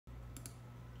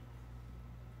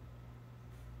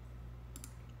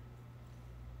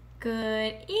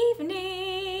Good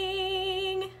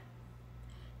evening.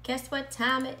 Guess what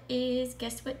time it is?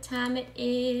 Guess what time it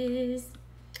is?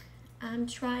 I'm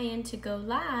trying to go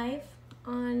live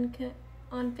on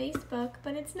Facebook,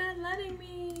 but it's not letting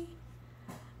me.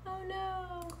 Oh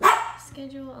no.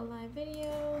 Schedule a live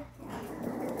video.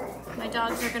 My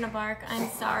dogs are gonna bark. I'm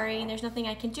sorry. There's nothing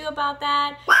I can do about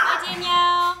that. Hi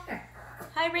Danielle.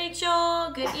 Hi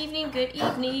Rachel. Good evening. Good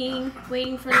evening.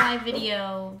 Waiting for live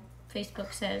video,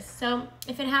 Facebook says. So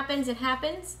if it happens, it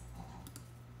happens.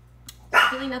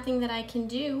 There's really nothing that I can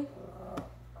do.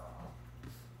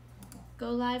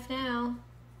 Go live now.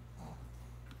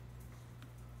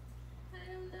 I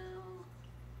don't know.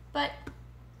 But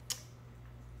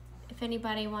if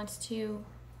anybody wants to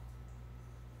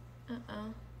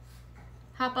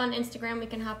hop on Instagram, we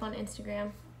can hop on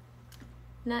Instagram.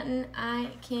 Nothing I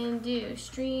can do.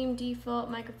 Stream, default,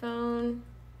 microphone.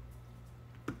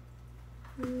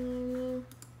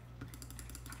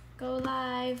 Go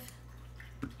live.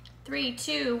 3,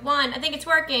 2, 1. I think it's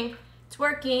working. It's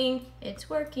working. It's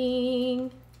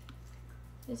working.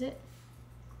 Is it?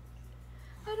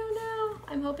 I don't know.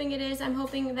 I'm hoping it is. I'm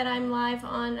hoping that I'm live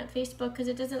on Facebook because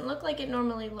it doesn't look like it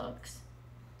normally looks.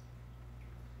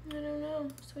 I don't know.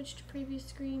 Switch to previous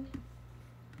screen.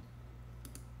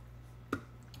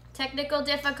 Technical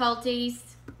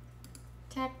difficulties.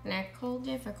 Technical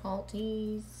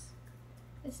difficulties.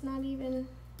 It's not even,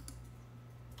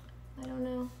 I don't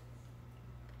know.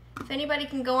 If anybody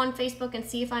can go on Facebook and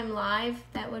see if I'm live,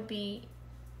 that would be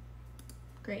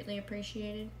greatly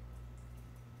appreciated.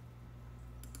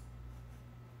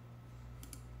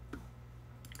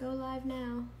 Go live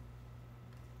now.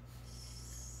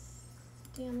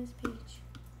 Stay on this page.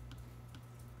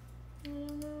 I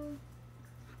don't know.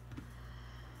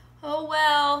 Oh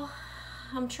well,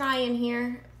 I'm trying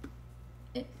here.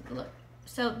 Look.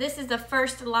 So this is the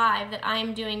first live that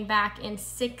I'm doing back in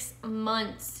 6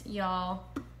 months, y'all.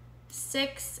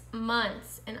 6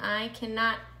 months, and I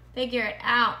cannot figure it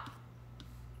out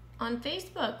on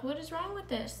Facebook. What is wrong with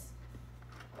this?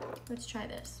 Let's try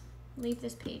this. Leave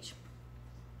this page.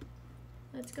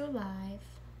 Let's go live.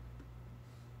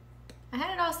 I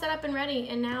had it all set up and ready,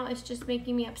 and now it's just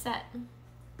making me upset.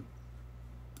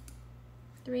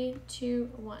 3, 2,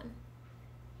 1.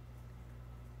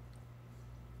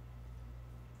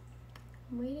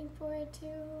 I'm waiting for it to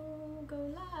go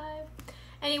live.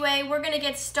 Anyway, we're gonna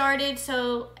get started,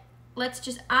 so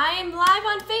I'm live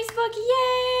on Facebook,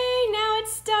 yay! Now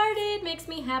it's started, makes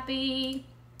me happy.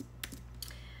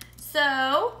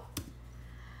 So,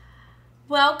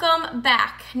 welcome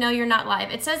back. No, you're not live.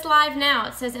 It says live now,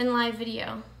 it says in live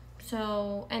video.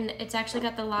 So, and it's actually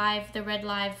got the red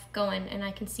live going, and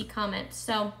I can see comments.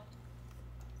 So,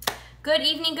 good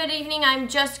evening, good evening. I'm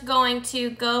just going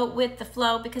to go with the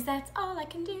flow because that's all I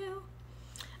can do.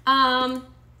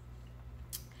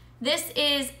 This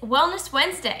is Wellness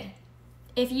Wednesday.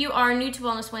 If you are new to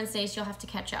Wellness Wednesdays, you'll have to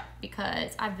catch up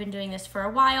because I've been doing this for a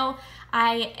while.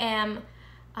 I am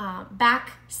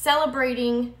back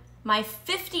celebrating my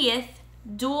 50th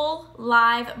dual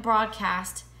live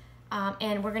broadcast,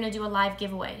 and we're gonna do a live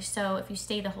giveaway. So if you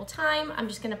stay the whole time, I'm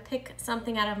just gonna pick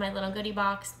something out of my little goodie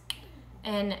box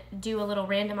and do a little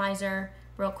randomizer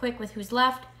real quick with who's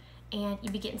left, and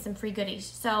you'll be getting some free goodies.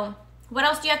 So what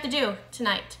else do you have to do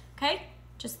tonight, okay?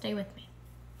 Just stay with me.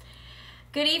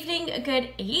 Good evening,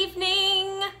 good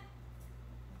evening.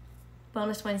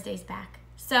 Wellness Wednesday's back.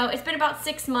 So it's been about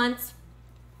 6 months,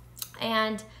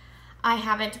 and I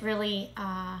haven't really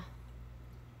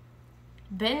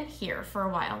been here for a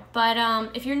while. But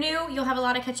if you're new, you'll have a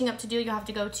lot of catching up to do. You'll have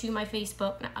to go to my my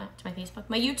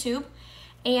YouTube,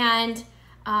 and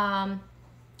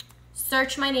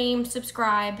search my name,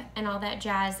 subscribe, and all that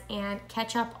jazz, and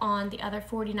catch up on the other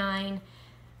 49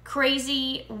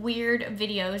 crazy, weird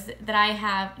videos that I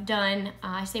have done.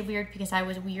 I say weird because I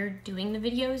was weird doing the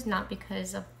videos, not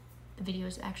because of the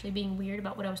videos actually being weird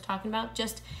about what I was talking about,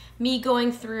 just me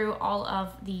going through all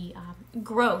of the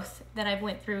growth that I've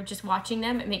went through just watching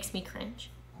them. It makes me cringe.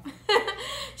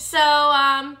 So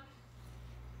I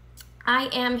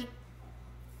am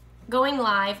going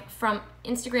live from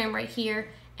Instagram right here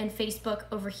and Facebook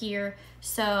over here.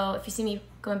 So if you see me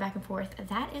going back and forth,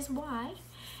 that is why.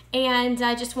 And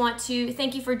I just want to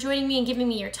thank you for joining me and giving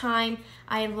me your time.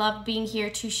 I love being here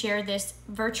to share this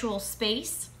virtual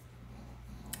space.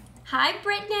 Hi,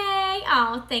 Brittany.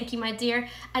 Oh, thank you, my dear.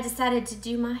 I decided to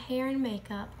do my hair and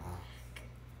makeup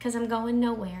because I'm going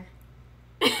nowhere.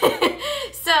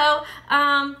 So,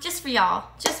 just for y'all.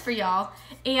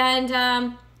 And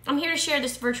I'm here to share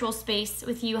this virtual space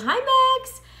with you. Hi,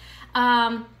 Max.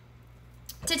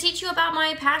 to teach you about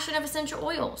my passion of essential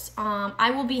oils.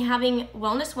 I will be having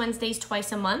Wellness Wednesdays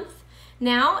twice a month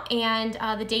now, and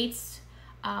the dates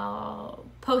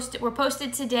were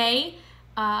posted today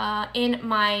in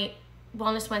my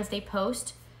Wellness Wednesday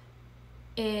post.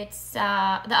 It's the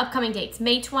upcoming dates,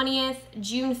 May 20th,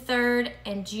 June 3rd,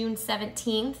 and June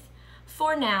 17th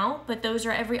for now, but those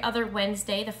are every other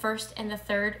Wednesday, the first and the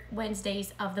third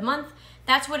Wednesdays of the month.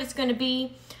 That's what it's going to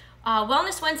be.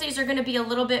 Wellness Wednesdays are going to be a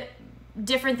little bit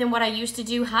different than what I used to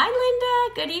do. Hi,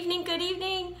 Linda. Good evening. Good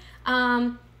evening.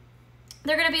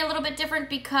 They're going to be a little bit different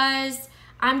because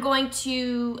I'm going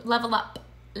to level up.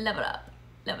 Level up.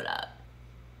 Level up.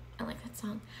 I like that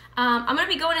song. I'm going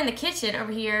to be going in the kitchen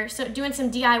over here, so doing some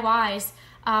DIYs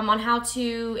on how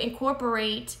to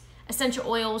incorporate essential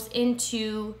oils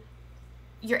into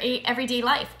your everyday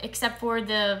life, except for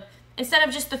instead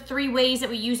of just the 3 ways that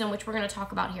we use them, which we're going to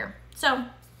talk about here. So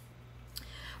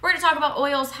we're going to talk about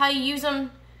oils, how you use them,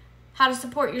 how to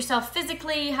support yourself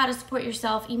physically, how to support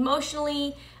yourself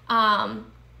emotionally, and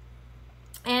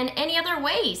any other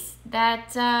ways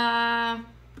that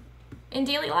in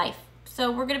daily life.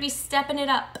 So we're going to be stepping it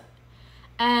up.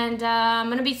 And I'm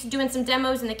going to be doing some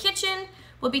demos in the kitchen.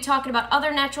 We'll be talking about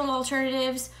other natural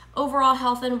alternatives, overall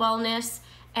health and wellness,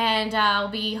 and I'll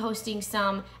be hosting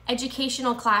some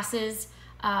educational classes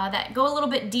that go a little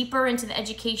bit deeper into the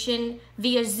education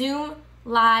via Zoom,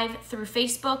 live through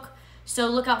Facebook. So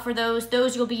look out for those.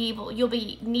 Those you'll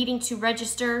be needing to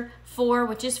register for,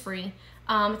 which is free.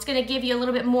 It's going to give you a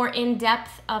little bit more in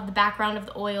depth of the background of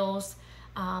the oils,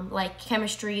 like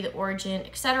chemistry, the origin,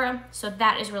 etc. So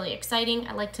that is really exciting.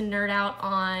 I like to nerd out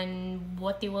on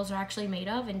what the oils are actually made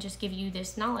of and just give you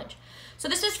this knowledge. So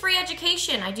this is free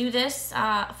education. I do this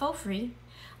for free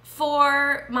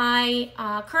for my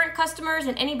current customers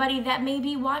and anybody that may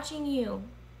be watching you.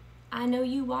 I know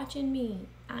you watching me.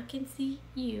 I can see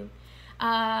you.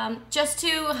 Hi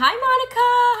Monica,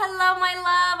 hello my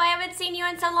love. I haven't seen you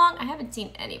in so long. I haven't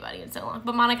seen anybody in so long,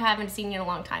 but Monica, I haven't seen you in a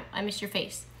long time. I miss your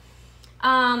face.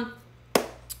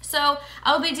 So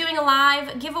I'll be doing a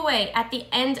live giveaway at the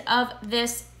end of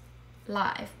this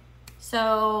live.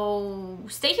 So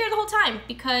stay here the whole time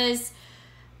because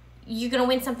you're gonna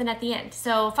win something at the end.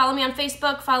 So follow me on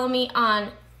Facebook, follow me,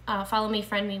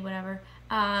 friend me, whatever.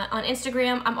 On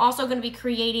Instagram, I'm also gonna be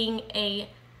creating a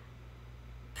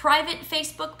private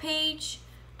Facebook page,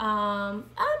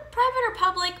 private or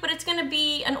public, but it's gonna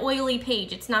be an oily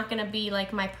page. It's not gonna be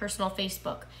like my personal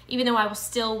Facebook, even though I will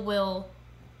still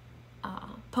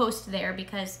post there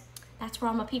because that's where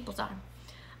all my peoples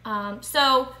are.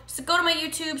 So go to my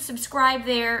YouTube, subscribe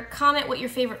there, comment what your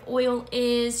favorite oil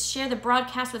is, share the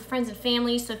broadcast with friends and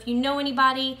family. So if you know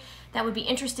anybody that would be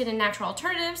interested in natural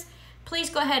alternatives, please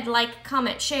go ahead, like,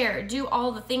 comment, share, do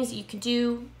all the things that you can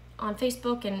do on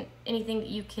Facebook and anything that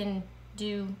you can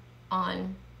do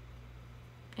on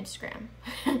Instagram.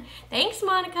 Thanks,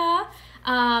 Monica.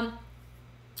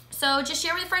 So just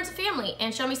share with your friends and family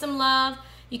and show me some love.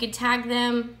 You can tag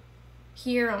them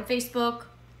here on Facebook.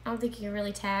 I don't think you can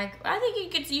really tag. I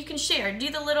think you can share. Do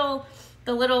the little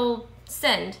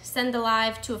send the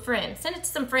live to a friend. Send it to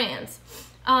some friends.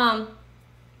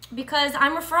 Because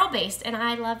I'm referral based and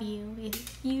I love you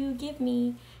if you give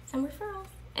me some referrals.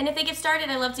 And if they get started,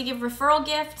 I love to give referral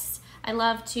gifts. I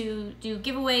love to do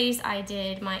giveaways. I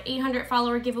did my 800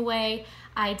 follower giveaway.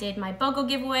 I did my BOGO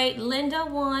giveaway. Linda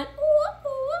won. Ooh,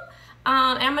 ooh.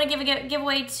 And I'm gonna give a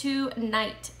giveaway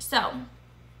tonight. So,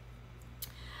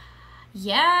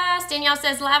 yes, Danielle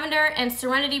says lavender and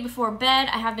serenity before bed.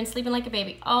 I have been sleeping like a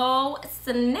baby. Oh,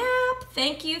 snap.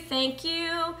 Thank you, thank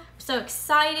you. I'm so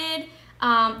excited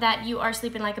that you are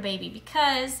sleeping like a baby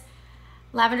because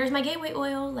lavender is my gateway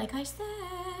oil, like I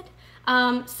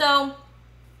said. So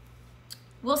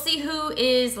we'll see who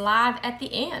is live at the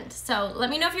end. So let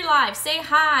me know if you're live. Say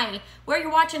hi, where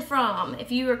you're watching from.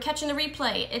 If you are catching the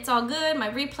replay, it's all good. My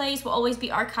replays will always be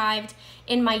archived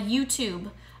in my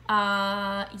YouTube.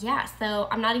 Yeah, so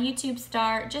I'm not a YouTube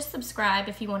star. Just subscribe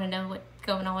if you want to know what's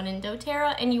going on in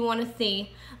doTERRA and you want to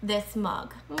see this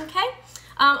mug, okay?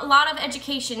 A lot of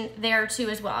education there too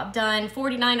as well. I've done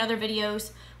 49 other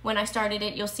videos. When I started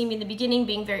it, you'll see me in the beginning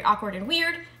being very awkward and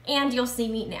weird, and you'll see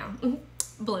me now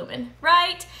blooming,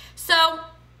 right? So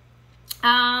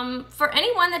for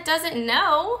anyone that doesn't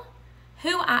know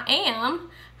who I am,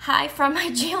 hi from my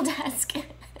jail desk.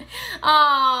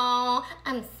 Oh,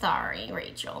 I'm sorry,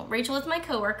 Rachel. Rachel is my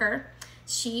coworker.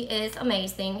 She is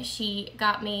amazing. She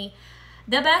got me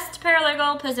the best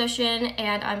paralegal position,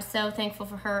 and I'm so thankful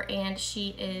for her, and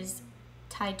she is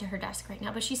tied to her desk right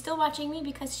now, but she's still watching me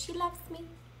because she loves me.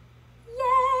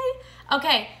 Yay!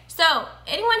 Okay, so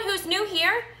anyone who's new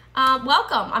here,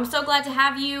 welcome. I'm so glad to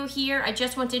have you here. I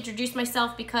just want to introduce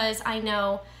myself because I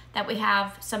know that we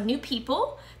have some new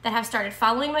people that have started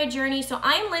following my journey. So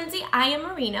I am Lindsay, I am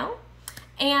Merino,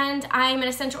 and I'm an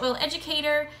essential oil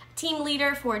educator, team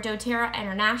leader for doTERRA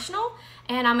International,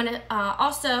 and I'm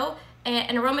also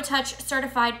an AromaTouch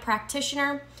certified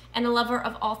practitioner and a lover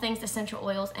of all things essential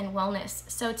oils and wellness.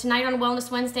 So tonight on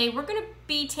Wellness Wednesday, we're gonna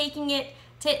be taking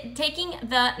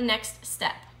the next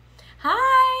step.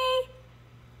 Hi,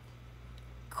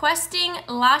 Questing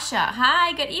Lasha.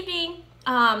 Hi, good evening.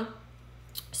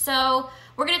 So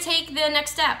we're gonna take the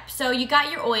next step. So you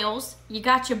got your oils, you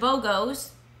got your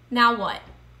BOGOs, now what?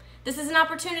 This is an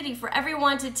opportunity for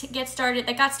everyone to get started,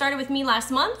 that got started with me last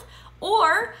month,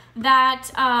 or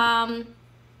that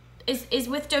is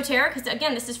with doTERRA, because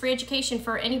again, this is free education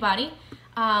for anybody,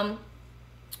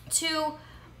 to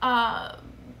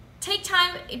take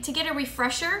time to get a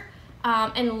refresher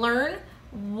and learn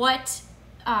what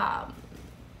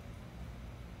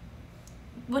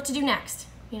to do next.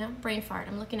 You know, brain fart.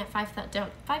 I'm looking at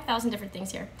 5,000 different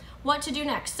things here. What to do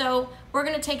next. So we're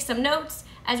going to take some notes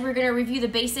as we're going to review the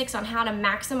basics on how to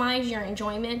maximize your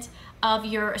enjoyment of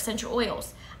your essential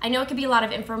oils. I know it can be a lot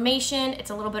of information. It's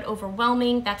a little bit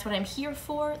overwhelming. That's what I'm here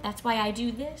for. That's why I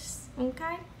do this,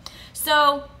 okay?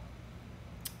 So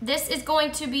this is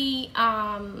going to be,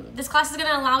 this class is going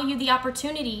to allow you the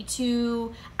opportunity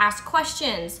to ask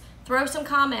questions, throw some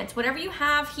comments, whatever you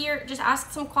have here, just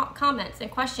ask some comments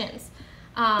and questions.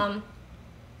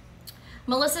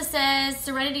 Melissa says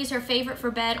Serenity is her favorite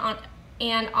for bed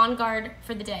and on guard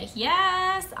for the day.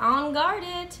 Yes, on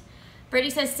guarded. Brittany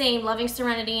says same, loving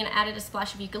Serenity and added a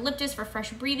splash of eucalyptus for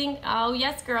fresh breathing. Oh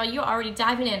yes, girl, you're already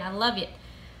diving in. I love it.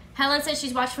 Helen says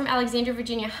she's watched from Alexandria,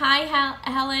 Virginia. Hi,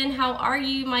 Helen. How are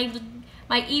you? My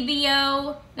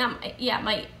EBO,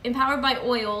 my Empowered by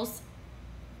Oils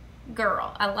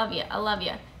girl. I love you. I love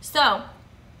you. So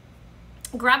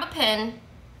grab a pen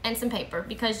and some paper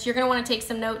because you're going to want to take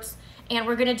some notes, and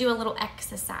we're going to do a little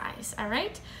exercise, all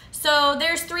right? So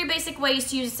there's 3 basic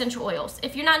ways to use essential oils.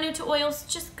 If you're not new to oils,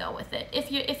 just go with it.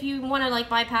 If you want to like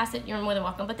bypass it, you're more than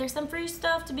welcome, but there's some free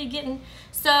stuff to be getting.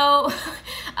 So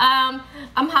I'm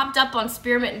hopped up on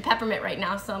spearmint and peppermint right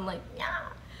now, so I'm like,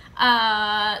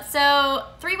 yeah. So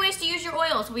 3 ways to use your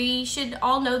oils. We should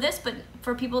all know this, but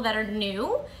for people that are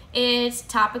new, it's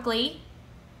topically,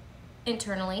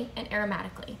 internally, and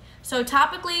aromatically. So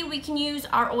topically, we can use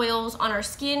our oils on our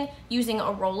skin using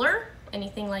a roller,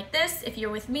 anything like this. If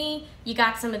you're with me, you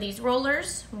got some of these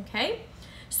rollers, okay?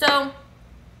 So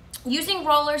using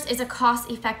rollers is a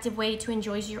cost-effective way to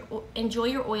enjoy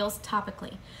your oils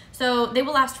topically. So they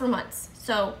will last for months.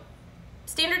 So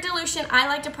standard dilution, I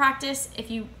like to practice,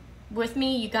 if you with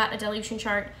me, you got a dilution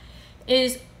chart,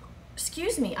 is,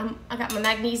 excuse me, I got my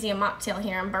magnesium mocktail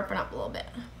here, I'm burping up a little bit.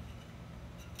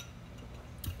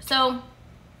 So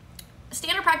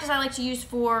standard practice I like to use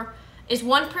is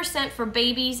 1% for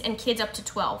babies and kids up to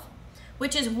 12,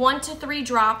 which is 1 to 3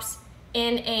 drops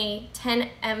in a 10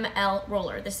 ml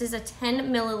roller. This is a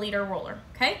 10 milliliter roller,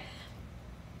 okay?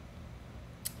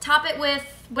 Top it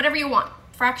with whatever you want.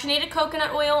 Fractionated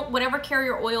coconut oil, whatever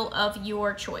carrier oil of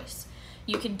your choice.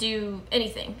 You could do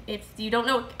anything. If you don't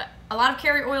know a lot of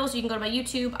carrier oils, you can go to my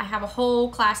YouTube. I have a whole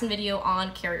class and video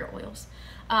on carrier oils.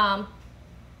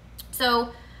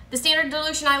 So the standard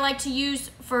dilution I like to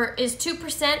use is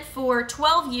 2% for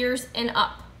 12 years and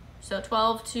up. So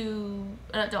 12 to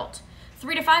an adult.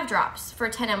 3 to 5 drops for a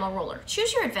 10 ml roller.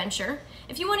 Choose your adventure.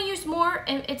 If you want to use more,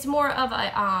 and it's more of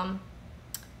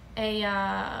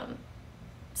a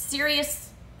serious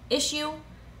issue,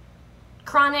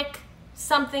 chronic,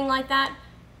 something like that,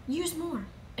 use more.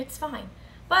 It's fine.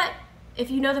 But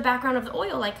if you know the background of the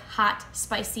oil, like hot,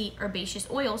 spicy, herbaceous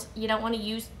oils, you don't want to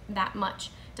use that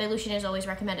much. Dilution is always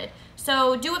recommended.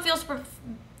 So do what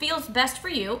feels best for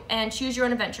you and choose your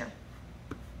own adventure.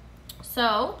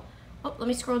 So, let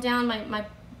me scroll down. My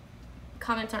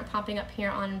comments aren't popping up here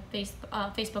on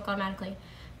Facebook automatically.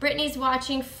 Brittany's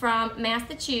watching from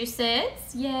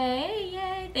Massachusetts. Yay,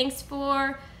 yay. Thanks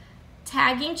for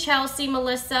tagging Chelsea,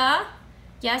 Melissa.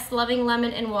 Yes, loving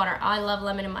lemon and water. I love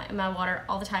lemon in my water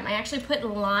all the time. I actually put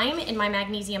lime in my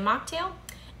magnesium mocktail.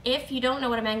 If you don't know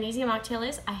what a magnesium mocktail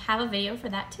is, I have a video for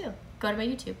that too. Go to my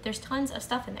YouTube. There's tons of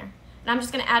stuff in there. And I'm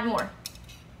just gonna add more.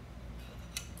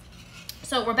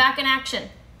 So we're back in action.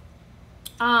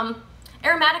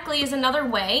 Aromatically is another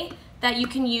way that you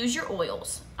can use your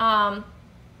oils.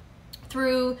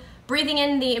 Through breathing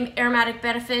in the aromatic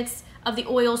benefits of the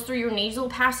oils through your nasal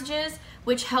passages,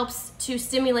 which helps to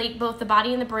stimulate both the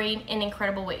body and the brain in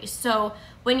incredible ways. So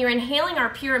when you're inhaling our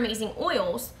pure amazing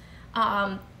oils,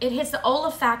 it hits the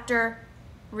olfactor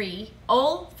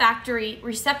olfactory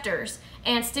receptors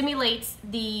and stimulates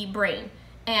the brain.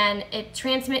 And it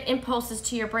transmits impulses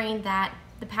to your brain that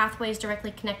the pathway is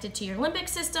directly connected to your limbic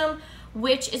system,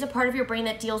 which is a part of your brain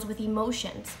that deals with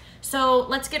emotions. So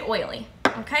let's get oily,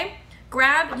 okay?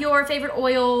 Grab your favorite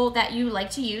oil that you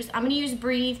like to use. I'm gonna use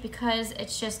Breathe because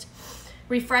it's just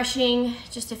refreshing,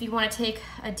 just if you wanna take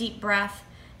a deep breath.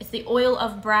 It's the oil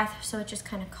of breath, so it just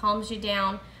kind of calms you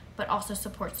down, but also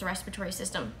supports the respiratory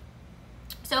system.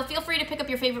 So feel free to pick up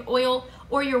your favorite oil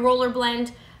or your roller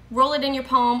blend, roll it in your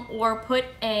palm, or put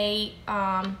a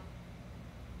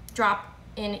drop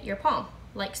in your palm,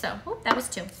 like so. Oh, that was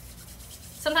 2.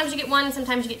 Sometimes you get 1,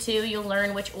 sometimes you get 2. You'll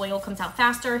learn which oil comes out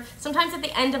faster. Sometimes at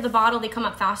the end of the bottle, they come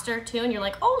up faster too, and you're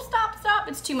like, oh, stop, stop,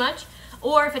 it's too much.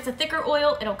 Or if it's a thicker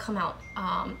oil, it'll come out,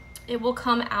 it will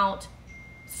come out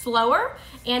slower.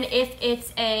 And if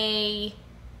it's a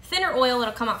thinner oil,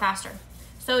 it'll come out faster.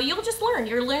 So you'll just learn.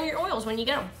 You'll learn your oils when you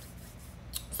get them.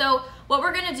 So what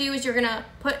we're gonna do is you're gonna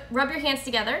rub your hands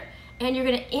together, and you're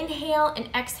gonna inhale and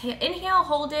exhale. Inhale,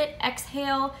 hold it,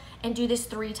 exhale, and do this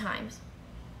 3 times.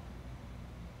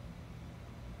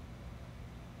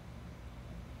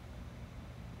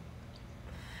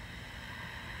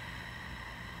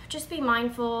 Just be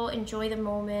mindful, enjoy the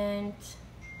moment.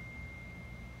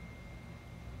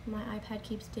 My iPad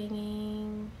keeps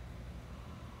dinging.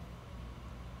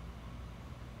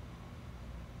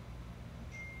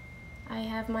 I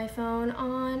have my phone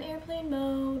on airplane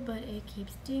mode, but it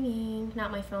keeps dinging.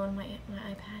 Not my phone, my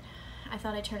iPad. I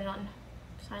thought I turned it on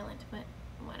silent, but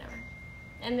whatever.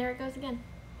 And there it goes again.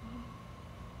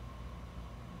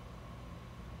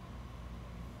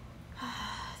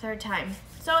 Third time.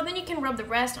 So then you can rub the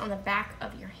rest on the back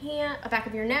of your hand, back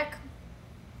of your neck.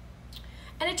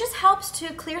 And it just helps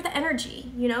to clear the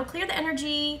energy, you know, clear the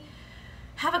energy,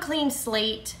 have a clean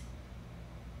slate,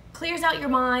 clears out your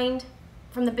mind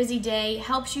from the busy day,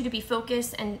 helps you to be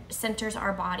focused and centers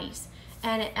our bodies.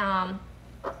 And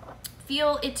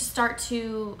feel it to start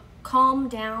to calm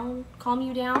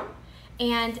you down,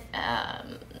 and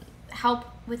help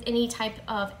with any type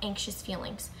of anxious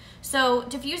feelings. So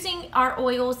diffusing our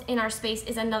oils in our space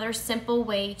is another simple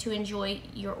way to enjoy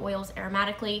your oils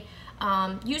aromatically.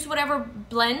 Use whatever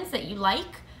blends that you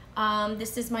like.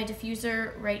 This is my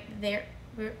diffuser right there.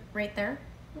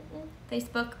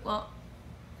 Facebook, well,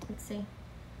 let's see.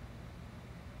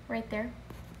 Right there.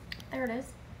 There it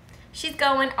is. She's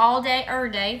going all day, every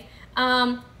day.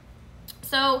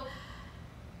 So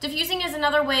diffusing is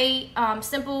another way,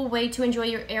 simple way to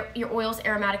enjoy your oils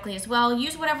aromatically as well.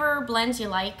 Use whatever blends you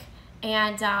like.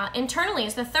 And internally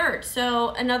is the third. So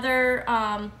another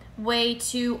way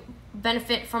to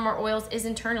benefit from our oils is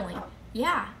internally.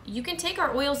 Yeah, you can take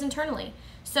our oils internally.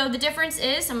 So the difference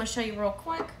is, I'm gonna show you real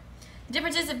quick. The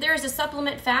difference is if there is a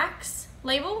supplement facts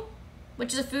label,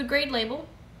 which is a food grade label,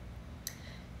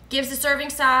 gives the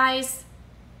serving size,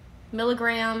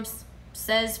 milligrams,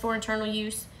 says for internal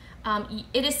use.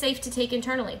 It is safe to take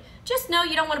internally. Just know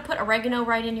you don't want to put oregano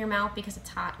right in your mouth because it's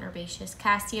hot and herbaceous.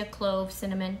 Cassia, clove,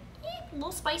 cinnamon, a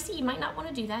little spicy. You might not want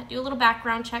to do that. Do a little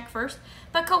background check first.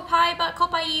 But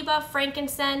copaiba,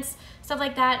 frankincense, stuff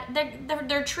like that,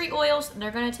 they're tree oils.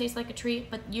 They're going to taste like a tree,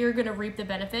 but you're going to reap the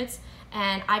benefits.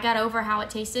 And I got over how it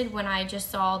tasted when I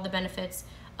just saw the benefits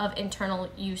of internal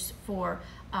use for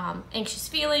anxious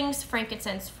feelings,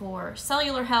 frankincense for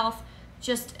cellular health,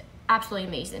 just absolutely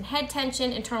amazing. Head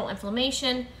tension, internal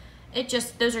inflammation,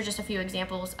 those are just a few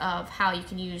examples of how you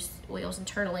can use oils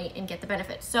internally and get the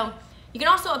benefits. So you can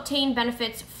also obtain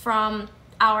benefits from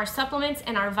our supplements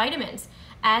and our vitamins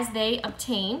as they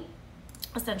obtain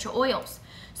essential oils.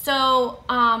 So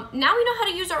now we know how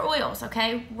to use our oils,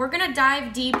 okay? We're gonna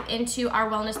dive deep into our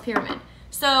wellness pyramid.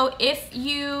 So if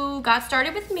you got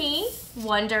started with me,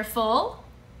 wonderful,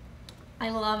 I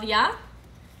love ya,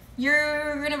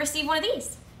 you're gonna receive one of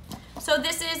these. So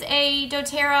this is a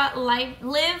doTERRA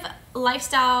Live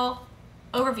Lifestyle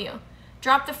Overview.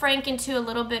 Drop the frank into a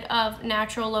little bit of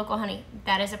natural local honey.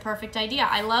 That is a perfect idea.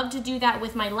 I love to do that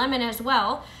with my lemon as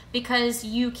well because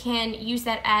you can use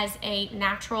that as a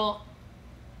natural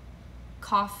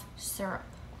cough syrup.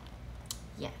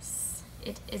 Yes,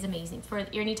 it is amazing for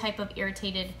any type of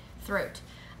irritated throat.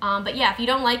 But yeah, if you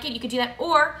don't like it, you could do that,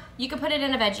 or you could put it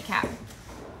in a veggie cap.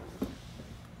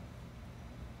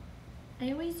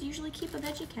 I always usually keep a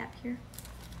veggie cap here.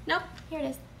 Nope, here it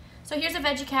is. So here's a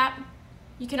veggie cap.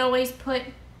 You can always put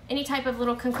any type of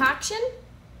little concoction.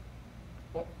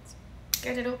 Oops,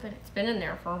 get it open. It's been in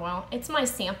there for a while. It's my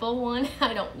sample one.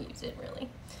 I don't use it really.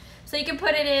 So you can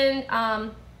put it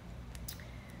in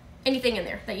anything in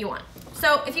there that you want.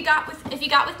 So if you got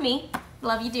with me,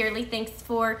 love you dearly. Thanks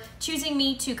for choosing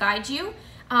me to guide you.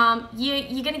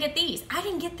 you're gonna get these. I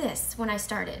didn't get this when I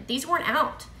started. These weren't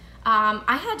out.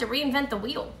 I had to reinvent the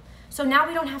wheel. So now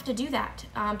we don't have to do that.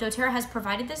 doTERRA has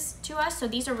provided this to us, so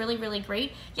these are really, really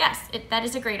great. Yes, that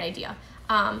is a great idea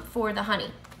for the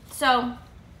honey. So,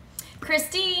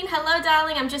 Christine, hello,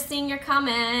 darling. I'm just seeing your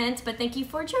comment, but thank you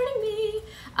for joining me.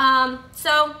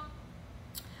 So,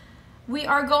 we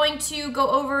are going to go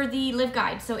over the Live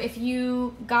Guide. So if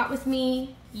you got with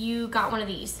me, you got one of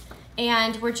these.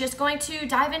 And we're just going to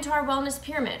dive into our wellness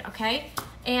pyramid, okay?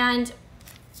 And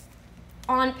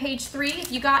on page 3,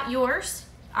 if you got yours,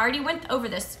 I already went over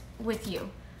this with you.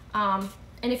 And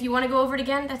if you want to go over it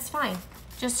again, that's fine.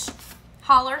 Just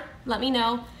holler, let me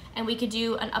know, and we could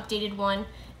do an updated one.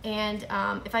 And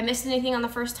if I missed anything on the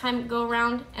first time go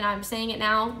around, and I'm saying it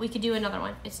now, we could do another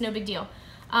one. It's no big deal.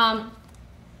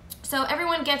 So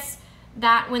everyone gets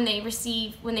that when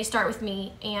they start with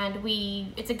me, and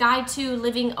it's a guide to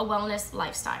living a wellness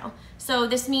lifestyle. So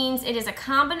this means it is a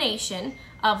combination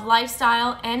of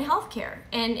lifestyle and healthcare,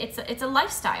 and it's a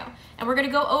lifestyle. And we're gonna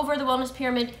go over the wellness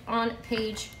pyramid on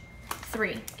page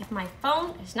 3. If my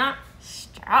phone is not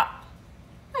stop.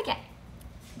 Okay.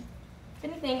 If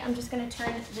anything, I'm just gonna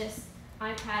turn this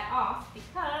iPad off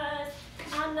because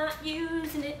I'm not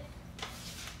using it.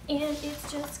 And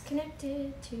it's just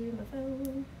connected to my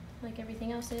phone, like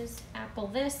everything else is. Apple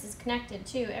this is connected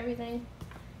to everything.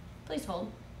 Please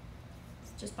hold.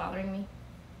 It's just bothering me.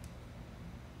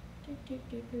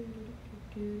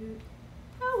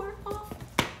 Power off.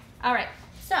 All right,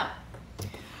 so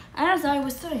as I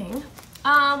was saying,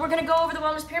 we're gonna go over the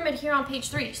wellness pyramid here on page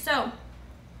 3. So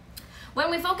when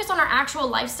we focus on our actual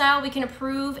lifestyle, we can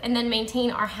improve and then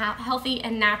maintain our healthy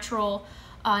and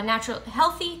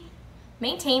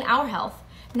maintain our health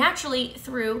naturally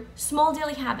through small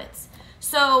daily habits.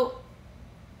 So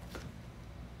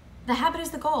the habit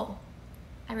is the goal.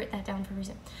 I wrote that down for a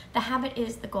reason. The habit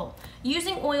is the goal.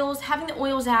 Using oils, having the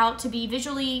oils out to be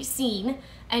visually seen,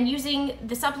 and using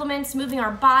the supplements, moving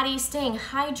our body, staying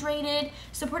hydrated,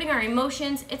 supporting our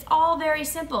emotions, it's all very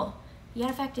simple, yet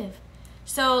effective.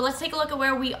 So let's take a look at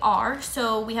where we are.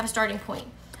 So we have a starting point.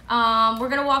 We're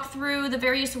gonna walk through the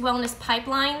various wellness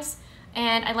pipelines,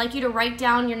 and I'd like you to write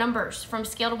down your numbers from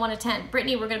scale to 1 to 10.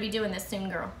 Brittany, we're gonna be doing this soon,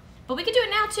 girl. But we could do it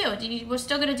now too. We're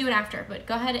still gonna do it after, but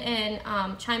go ahead and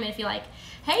chime in if you like.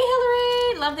 Hey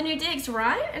Hillary, love the new digs,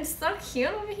 right? It's so cute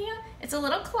over here. It's a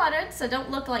little cluttered, so don't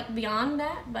look like beyond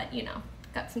that, but you know,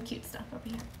 got some cute stuff over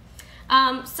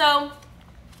here. So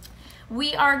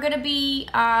we are gonna be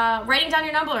writing down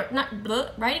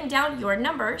your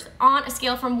numbers on a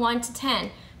scale from 1 to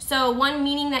 10. So 1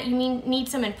 meaning that you need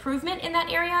some improvement in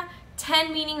that area,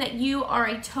 10 meaning that you are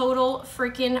a total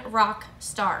freaking rock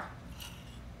star.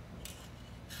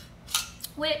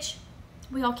 Which,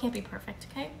 we all can't be perfect,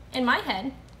 okay? In my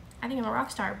head, I think I'm a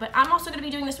rock star, but I'm also gonna be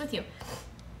doing this with you.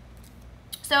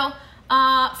 So,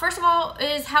 first of all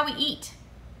is how we eat,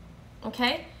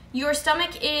 okay? Your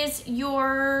stomach is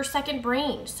your second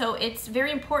brain, so it's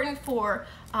very important for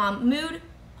mood,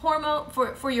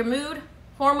 for your mood,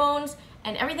 hormones,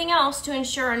 and everything else to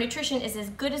ensure our nutrition is as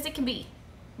good as it can be.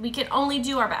 We can only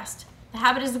do our best. The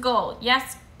habit is the goal.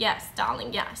 Yes, yes,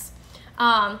 darling, yes.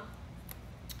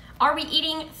 Are we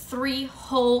eating 3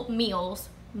 whole meals,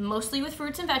 mostly with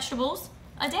fruits and vegetables,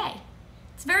 a day?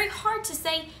 It's very hard to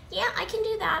say, yeah, I can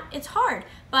do that. It's hard,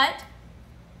 but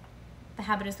the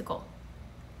habit is the goal.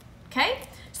 Okay?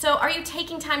 So are you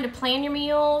taking time to plan your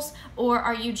meals, or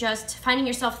are you just finding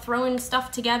yourself throwing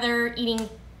stuff together, eating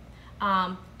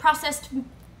processed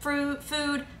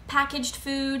food, packaged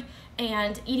food,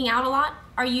 and eating out a lot?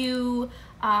 Are you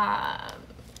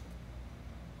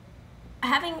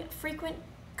having frequent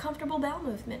comfortable bowel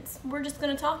movements? We're just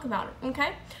going to talk about it,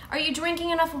 okay? Are you drinking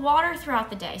enough water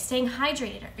throughout the day, staying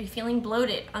hydrated? Are you feeling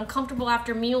bloated, uncomfortable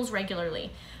after meals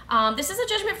regularly? This is a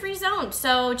judgment-free zone,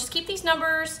 so just keep these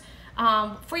numbers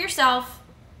for yourself,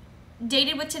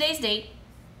 dated with today's date,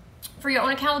 for your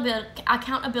own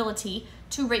accountability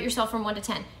to rate yourself from 1 to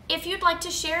 10. If you'd like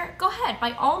to share, go ahead.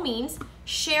 By all means,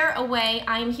 share away.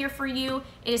 I am here for you.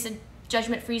 It is a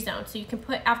judgment-free zone, so you can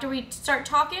put, after we start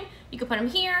talking, you can put them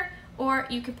here, or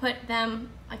you could put them,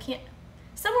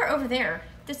 somewhere over there.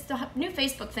 The new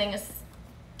Facebook thing is,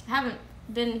 I'm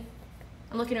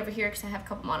looking over here because I have a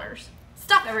couple monitors.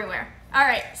 Stuff everywhere. All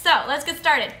right, so let's get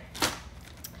started.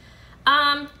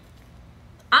 I'm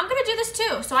gonna do this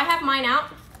too. So I have mine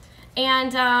out,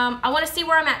 and I wanna see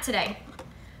where I'm at today.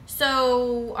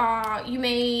 So you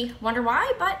may wonder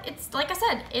why, but it's, like I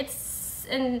said,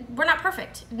 and we're not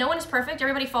perfect. No one is perfect,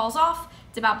 everybody falls off.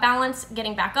 It's about balance,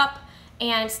 getting back up,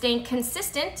 and staying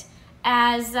consistent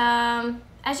as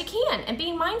you can, and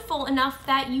being mindful enough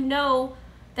that you know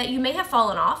that you may have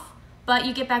fallen off, but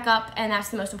you get back up, and that's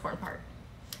the most important part.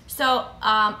 So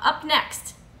up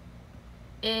next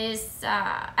is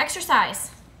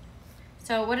exercise.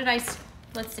 So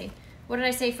let's see, what did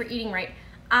I say for eating right?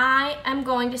 I am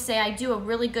going to say I do a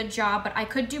really good job, but I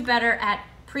could do better at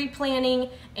pre-planning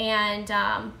and,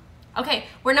 okay,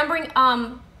 we're numbering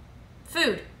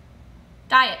food,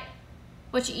 diet,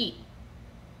 what you eat.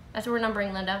 That's what we're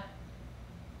numbering, Linda.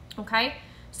 Okay,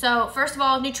 so first of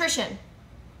all, nutrition.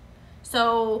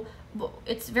 So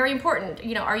it's very important.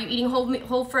 You know, are you eating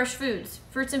whole fresh foods,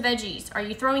 fruits and veggies? Are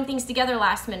you throwing things together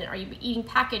last minute? Are you eating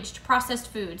packaged, processed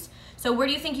foods? So where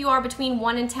do you think you are between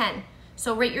 1 and 10?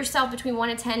 So rate yourself between 1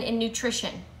 and 10 in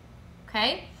nutrition.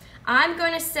 Okay, I'm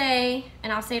going to say,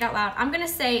 and I'll say it out loud, I'm going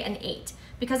to say an 8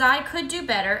 because I could do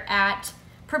better at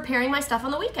preparing my stuff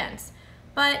on the weekends.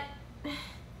 But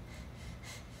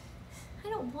I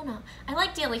don't wanna. I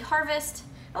like Daily Harvest.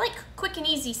 I like quick and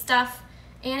easy stuff,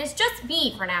 and it's just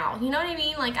me for now. You know what I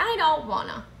mean? Like, I don't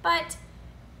wanna. But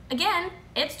again,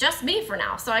 it's just me for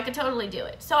now, so I could totally do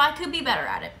it. So I could be better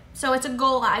at it. So it's a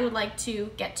goal I would like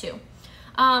to get to.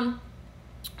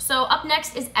 So up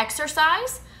next is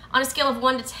exercise. On a scale of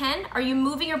 1 to 10, are you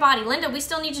moving your body? Linda, we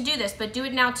still need to do this, but do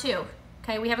it now too.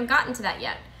 Okay, we haven't gotten to that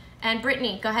yet. And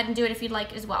Brittany, go ahead and do it if you'd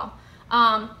like as well.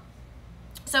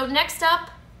 So next up,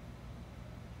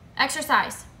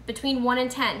 exercise between 1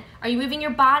 and 10. Are you moving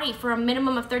your body for a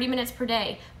minimum of 30 minutes per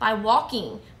day by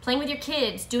walking, playing with your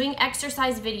kids, doing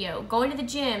exercise video, going to the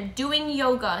gym, doing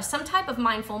yoga, some type of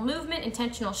mindful movement,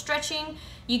 intentional stretching?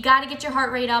 You got to get your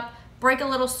heart rate up, break a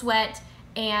little sweat,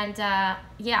 and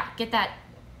yeah, get that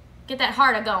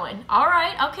heart going. All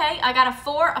right, okay, I got a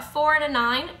 4, and a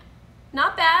 9.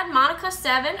 Not bad. Monica,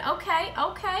 7. Okay.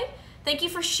 Thank you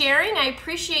for sharing. I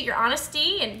appreciate your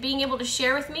honesty and being able to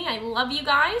share with me. I love you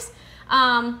guys.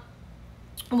 1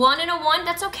 and a 1,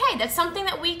 that's okay. That's something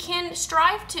that we can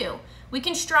strive to. We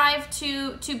can strive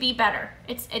to be better.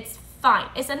 It's fine.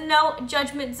 It's a no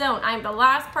judgment zone. I'm the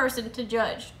last person to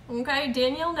judge. Okay,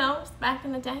 Danielle knows back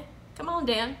in the day. Come on,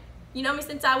 Dan. You know me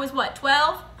since I was what,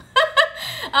 12?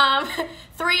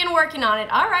 3 and working on it.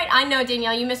 All right, I know,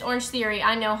 Danielle, you miss Orange Theory.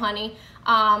 I know, honey.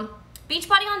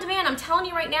 Beachbody On Demand, I'm telling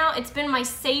you right now, it's been my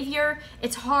savior.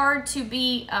 It's hard to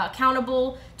be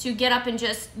accountable, to get up and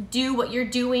just do what you're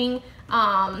doing.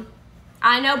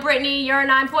 I know, Brittany, you're a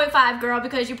 9.5 girl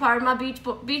because you're part of my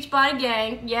Beachbody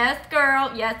gang. Yes,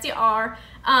 girl. Yes, you are.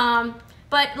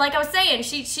 But like I was saying,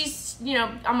 she's, you know,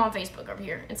 I'm on Facebook over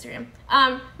here, Instagram.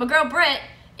 My girl Britt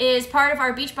is part of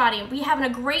our Beachbody. We have a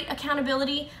great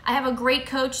accountability. I have a great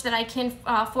coach that I can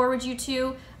forward you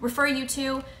to, refer you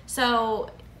to. So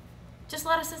just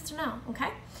let us sister know, okay?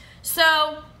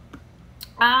 So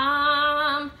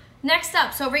next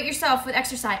up, so rate yourself with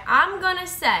exercise. I'm gonna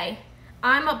say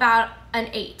I'm about an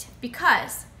 8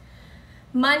 because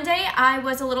Monday I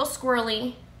was a little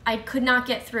squirrely. I could not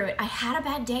get through it. I had a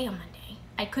bad day on Monday.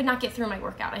 I could not get through my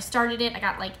workout. I started it, I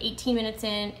got like 18 minutes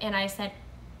in, and I said,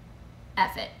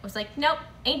 F it. I was like, nope,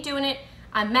 ain't doing it.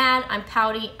 I'm mad, I'm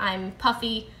pouty, I'm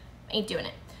puffy, ain't doing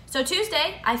it. So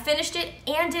Tuesday, I finished it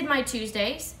and did my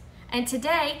Tuesdays. And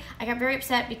today, I got very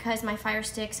upset because my Fire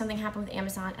Stick, something happened with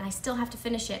Amazon, and I still have to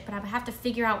finish it, but I have to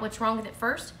figure out what's wrong with it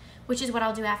first, which is what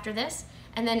I'll do after this,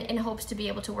 and then in hopes to be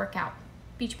able to work out.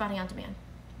 Beachbody On Demand.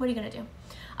 What are you gonna do?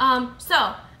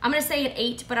 So, I'm gonna say an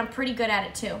 8, but I'm pretty good at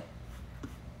it too.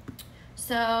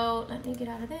 So, let me get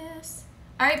out of this.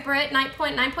 All right, Britt,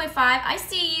 9.5. I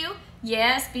see you.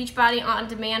 Yes, Beachbody On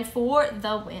Demand for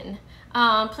the win.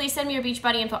 Please send me your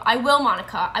Beachbody info. I will,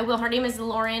 Monica. I will. Her name is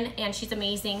Lauren, and she's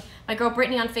amazing. My girl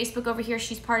Brittany on Facebook over here,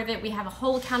 she's part of it. We have a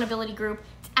whole accountability group.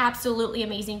 It's absolutely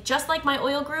amazing. Just like my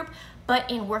oil group, but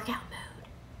in workout mode.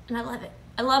 And I love it.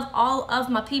 I love all of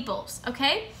my peoples,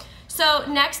 okay? So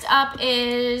next up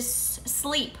is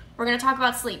sleep. We're going to talk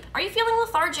about sleep. Are you feeling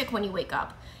lethargic when you wake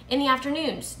up? In the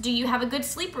afternoons, do you have a good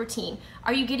sleep routine?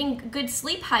 Are you getting good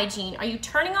sleep hygiene? Are you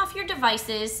turning off your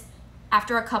devices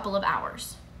after a couple of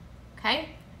hours?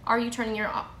 Okay? Are you turning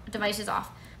your devices off?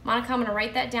 Monica, I'm gonna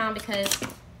write that down because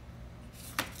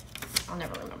I'll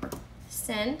never remember.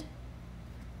 Send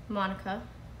Monica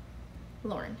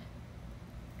Lauren.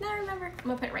 Now I remember. I'm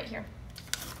gonna put it right here.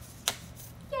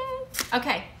 Yay.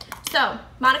 Okay, so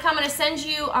Monica, I'm gonna send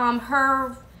you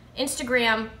her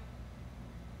Instagram.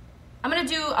 I'm gonna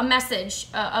do a message,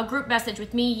 a group message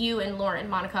with me, you, and Lauren,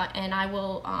 Monica, and I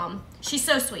will, she's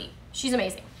so sweet. She's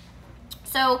amazing.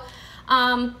 So,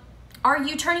 are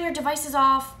you turning your devices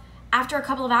off after a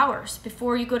couple of hours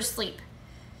before you go to sleep?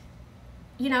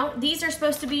 You know, these are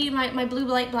supposed to be my blue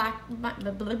light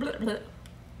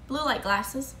blue light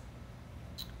glasses.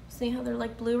 See how they're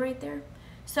like blue right there?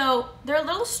 So they're a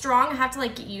little strong. I have to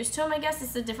like get used to them, I guess.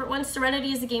 It's a different one.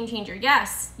 Serenity is a game changer.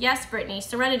 Yes, yes, Brittany.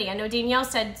 Serenity. I know Danielle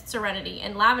said Serenity.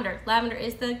 And lavender. Lavender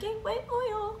is the gateway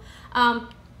oil.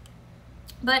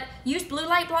 But use blue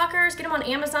light blockers. Get them on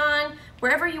Amazon.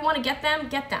 Wherever you want to get them,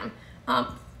 get them.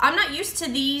 I'm not used to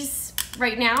these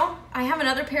right now. I have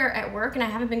another pair at work, and I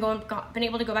haven't been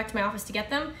able to go back to my office to get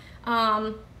them,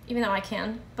 even though I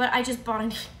can. But I just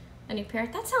bought a new pair.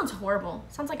 That sounds horrible.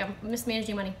 Sounds like I'm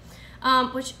mismanaging money.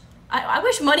 Which I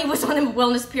wish money was on the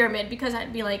wellness pyramid, because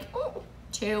I'd be like, oh,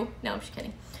 2. No, I'm just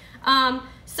kidding.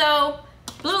 So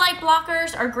blue light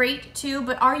blockers are great too,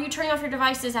 but are you turning off your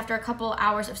devices after a couple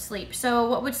hours of sleep? So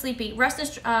what would sleep be?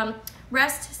 Rest. I'm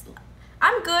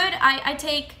good. I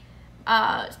take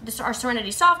our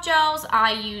Serenity soft gels.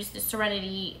 I use the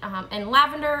Serenity and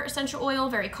lavender essential oil,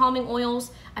 very calming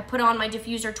oils. I put on my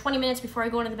diffuser 20 minutes before I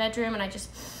go into the bedroom, and I just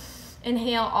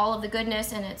inhale all of the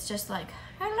goodness, and it's just like,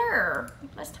 hello,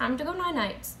 it's time to go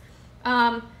night-nights.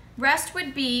 Rest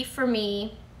would be for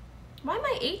me, why am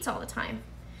I 8s all the time?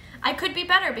 I could be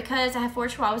better because I have 4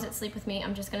 chihuahuas that sleep with me.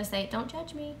 I'm just gonna say, don't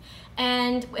judge me.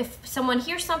 And if someone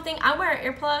hears something, I wear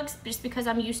earplugs just because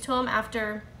I'm used to them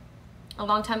after a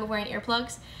long time of wearing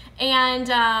earplugs. And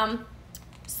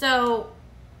so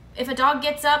if a dog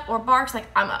gets up or barks, like,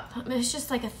 I'm up. I mean, it's just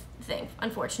like a thing,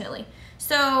 unfortunately.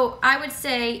 So I would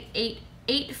say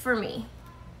 8 for me.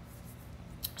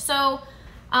 So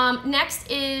next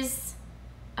is,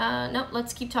 nope,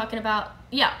 let's keep talking about,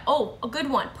 yeah, oh, a good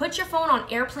one. Put your phone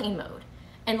on airplane mode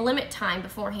and limit time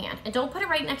beforehand. And don't put it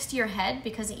right next to your head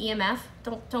because of EMF.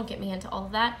 Don't get me into all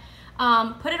of that.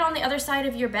 Put it on the other side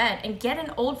of your bed and get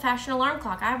an old-fashioned alarm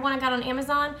clock. I have one I got on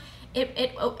Amazon.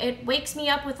 It wakes me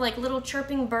up with like little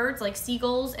chirping birds like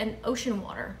seagulls and ocean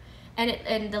water.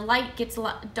 And the light gets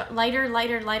lighter,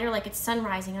 like it's sun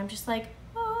rising. I'm just like,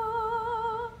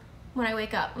 ah, when I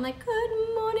wake up. I'm like,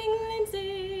 good morning,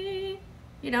 Lindsay.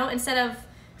 You know, instead of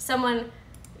someone,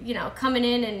 you know, coming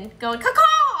in and going,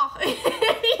 caw-caw! You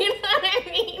know what I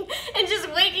mean? And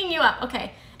just waking you up.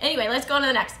 Okay, anyway, let's go on to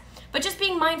the next. But just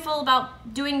being mindful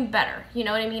about doing better. You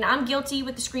know what I mean? I'm guilty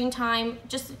with the screen time.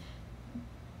 Just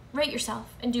rate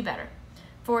yourself and do better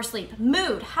for sleep.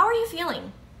 Mood, how are you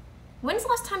feeling? When's the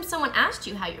last time someone asked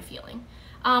you how you're feeling?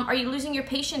 Are you losing your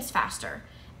patience faster?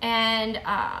 And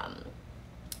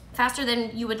faster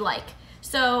than you would like?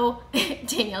 So,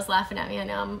 Danielle's laughing at me. I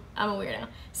know I'm a weirdo.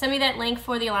 Send me that link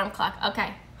for the alarm clock.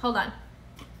 Okay, hold on.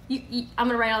 I'm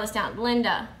gonna write all this down.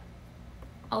 Linda,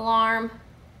 alarm,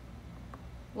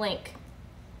 link.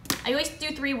 I always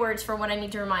do 3 words for what I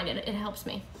need to remind it. It helps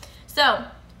me. So,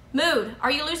 mood.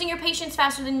 Are you losing your patience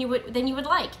faster than you would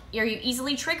like? Are you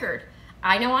easily triggered?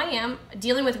 I know I am.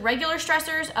 Dealing with regular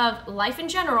stressors of life in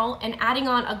general and adding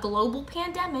on a global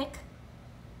pandemic.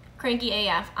 Cranky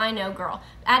AF, I know, girl.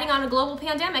 Adding on a global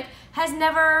pandemic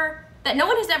that no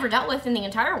one has ever dealt with in the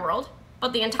entire world,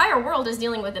 but the entire world is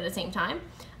dealing with it at the same time.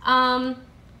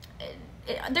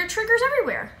 There are triggers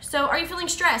everywhere. So are you feeling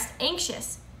stressed,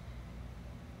 anxious?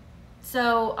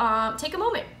 So take a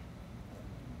moment.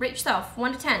 Rate yourself,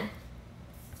 1 to 10.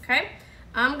 Okay?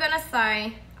 I'm gonna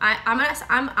say,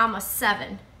 I'm a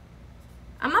 7.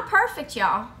 I'm not perfect,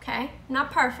 y'all, okay? Not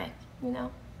perfect, you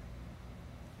know?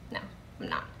 No, I'm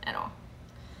not at all.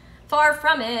 Far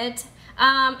from it.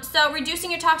 So reducing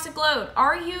your toxic load.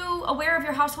 Are you aware of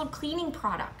your household cleaning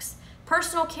products?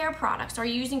 Personal care products. Are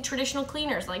you using traditional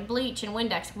cleaners like bleach and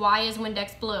Windex? Why is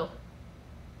Windex blue?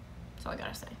 That's all I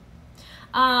gotta say.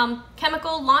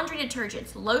 Chemical laundry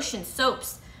detergents, lotions,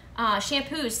 soaps,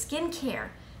 shampoos, skincare.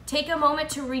 Take a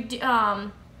moment to reduce.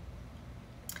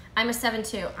 I'm a 7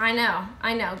 too. I know,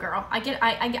 girl. I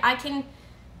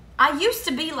used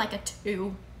to be like a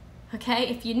 2. Okay,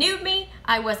 if you knew me,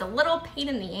 I was a little pain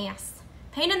in the ass.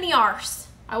 Pain in the arse.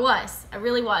 I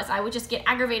really was. I would just get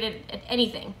aggravated at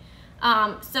anything.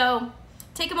 So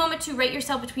take a moment to rate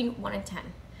yourself between 1 and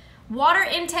 10. Water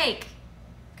intake,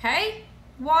 okay?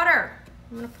 Water.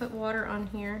 I'm gonna put water on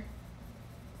here.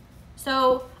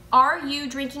 So are you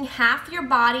drinking half your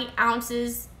body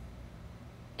ounces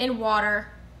in water,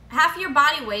 half your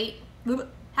body weight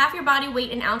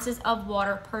in ounces of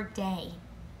water per day?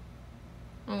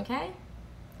 Okay,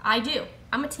 I do.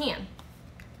 I'm a 10.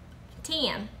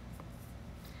 10.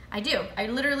 I do. I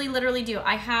literally do.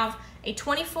 I have a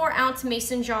 24-ounce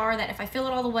mason jar that if I fill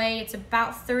it all the way, it's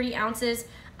about 30 ounces.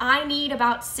 I need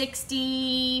about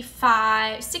 60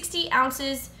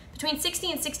 ounces, between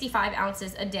 60 and 65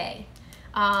 ounces a day.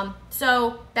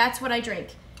 So that's what I drink.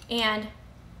 And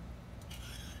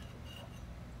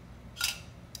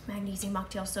magnesium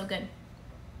mocktail, so good.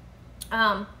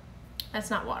 That's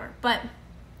not water, but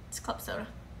it's club soda.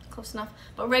 close enough.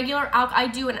 But regular, I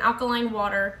do an alkaline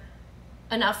water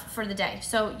enough for the day.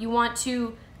 So you want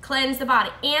to cleanse the body.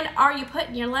 And are you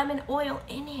putting your lemon oil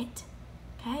in it?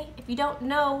 Okay, if you don't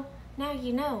know, now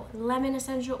you know. Lemon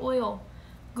essential oil.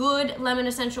 Good lemon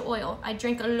essential oil. I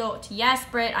drink a lot. Yes,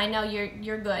 Britt, I know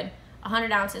you're good.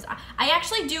 100 ounces. I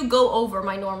actually do go over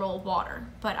my normal water,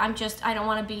 but I don't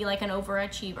want to be like an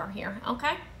overachiever here,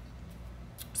 okay?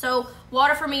 So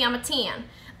water for me, I'm a 10.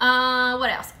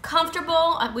 What else?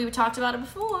 Comfortable, we talked about it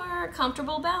before.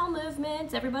 Comfortable bowel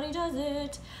movements, everybody does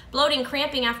it. Bloating,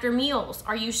 cramping after meals.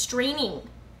 Are you straining?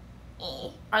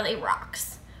 Are they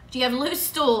rocks? Do you have loose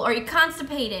stool? Are you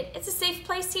constipated? It's a safe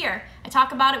place here. I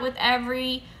talk about it with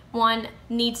everyone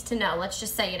needs to know. Let's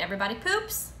just say it. Everybody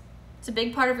poops. It's a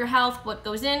big part of your health. What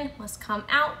goes in must come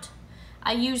out.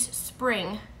 I use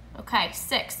spring. Okay,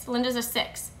 6. Linda's a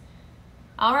 6.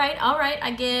 All right.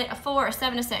 I get a 4, a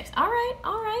 7, a 6. All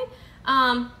right.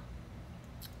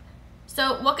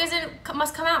 So what goes in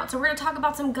must come out. So we're gonna talk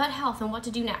about some gut health and what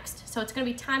to do next. So it's gonna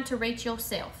be time to rate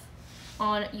yourself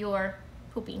on your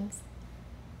poopings.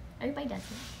 Everybody does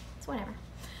it. It's whatever.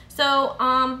 So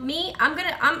me, I'm good.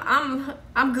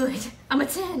 I'm a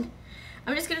 10.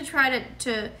 I'm just gonna try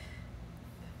to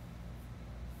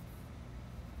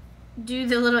do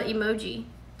the little emoji.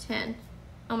 10.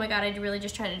 Oh my god, I really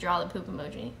just tried to draw the poop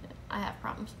emoji. I have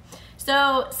problems.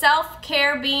 So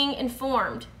self-care, being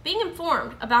informed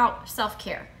about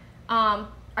self-care. Are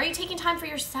you taking time for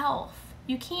yourself?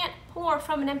 You can't pour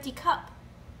from an empty cup.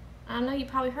 I know you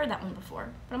probably heard that one before,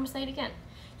 but I'm gonna say it again.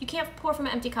 You can't pour from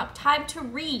an empty cup. Time to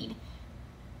read.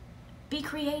 Be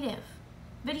creative.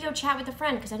 Video chat with a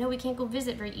friend, because I know we can't go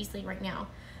visit very easily right now.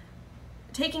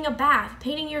 Taking a bath,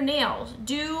 painting your nails.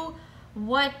 Do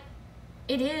what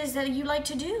it is that you like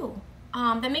to do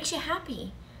that makes you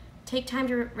happy. Take time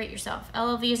to rate yourself.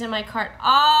 LLV is in my cart.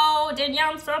 Oh,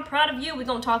 Danielle, I'm so proud of you. We're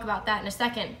going to talk about that in a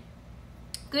second.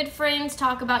 Good friends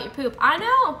talk about your poop. I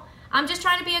know. I'm just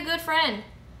trying to be a good friend.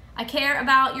 I care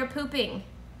about your pooping.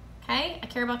 Okay? I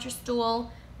care about your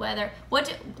stool,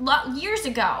 years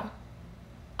ago,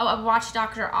 I watched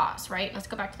Dr. Oz, right? Let's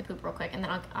go back to the poop real quick, and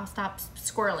then I'll stop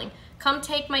squirreling. Come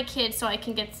take my kids so I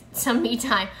can get some me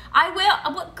time. I will.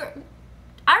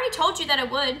 I already told you that I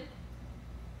would.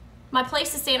 My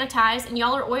place is sanitized, and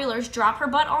y'all are Oilers. Drop her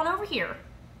butt on over here.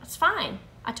 That's fine.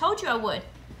 I told you I would.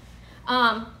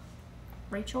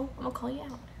 Rachel, I'm gonna call you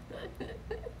out.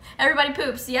 Everybody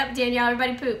poops. Yep, Danielle,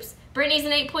 everybody poops. Brittany's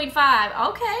an 8.5.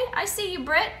 Okay, I see you,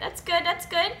 Britt. That's good, that's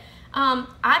good.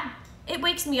 It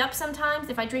wakes me up sometimes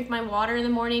if I drink my water in the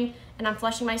morning and I'm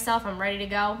flushing myself, I'm ready to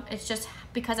go. It's just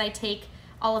because I take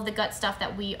all of the gut stuff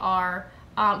that we are,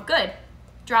 good,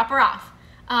 drop her off,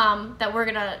 that we're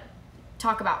gonna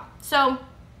talk about. So,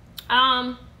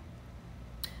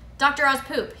 Dr. Oz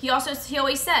poop, he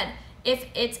always said, if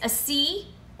it's a C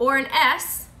or an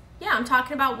S, yeah, I'm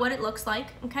talking about what it looks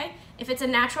like, okay? If it's a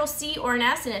natural C or an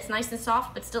S and it's nice and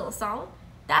soft but still a solid,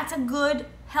 that's a good,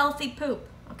 healthy poop,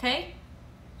 okay?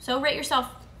 So rate yourself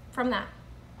from that.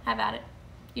 Have at it.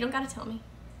 You don't gotta tell me,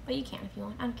 but you can if you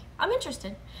want. I don't care. I'm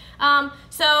interested.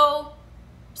 So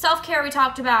self-care we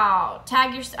talked about.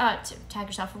 Tag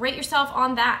yourself. Rate yourself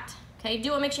on that. Okay,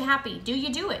 do what makes you happy. Do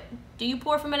you do it? Do you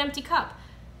pour from an empty cup?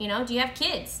 You know, do you have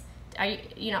kids? Are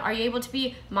you able to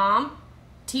be mom,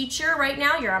 teacher right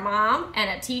now? You're a mom and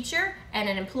a teacher and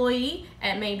an employee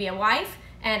and maybe a wife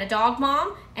and a dog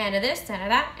mom and a this and a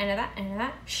that and a that and a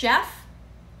that. Chef,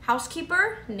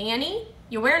 housekeeper, nanny.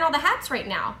 You're wearing all the hats right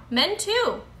now. Men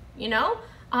too, you know.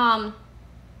 I'm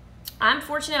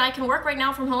fortunate I can work right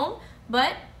now from home,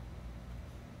 but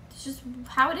it's just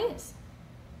how it is.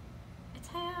 It's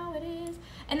how it is.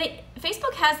 And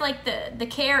Facebook has like the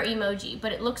care emoji,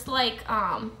 but it looks like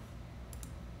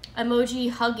emoji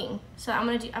hugging. So I'm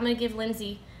gonna give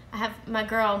Lindsay, I have my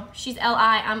girl, she's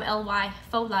L-I, I'm L-Y,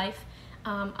 faux life.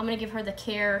 I'm gonna give her the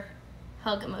care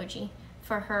hug emoji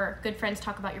for her good friends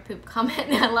talk about your poop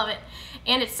comment. I love it.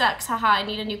 And it sucks, haha, I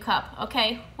need a new cup.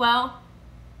 Okay, well,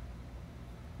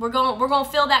 we're gonna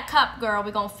fill that cup, girl.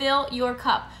 We're gonna fill your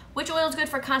cup. Which oil is good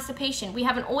for constipation? We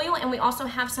have an oil and we also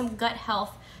have some gut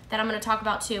health that I'm gonna talk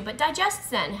about too. But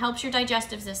DigestZen helps your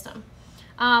digestive system.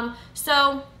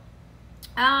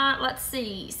 Let's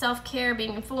see, self-care,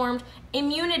 being informed,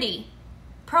 immunity,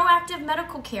 proactive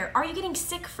medical care. Are you getting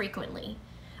sick frequently?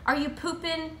 Are you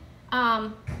pooping,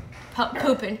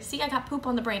 see, I got poop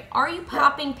on the brain. Are you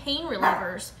popping pain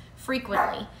relievers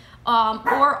frequently?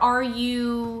 Or are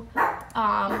you,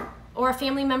 or a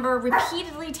family member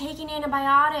repeatedly taking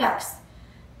antibiotics?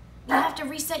 You have to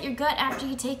reset your gut after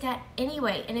you take that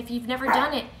anyway. And if you've never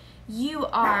done it, you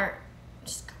are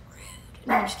screwed.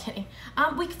 No, I'm just kidding.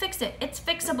 We can fix it. It's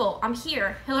fixable. I'm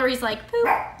here. Hillary's like, poop.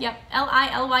 Yep,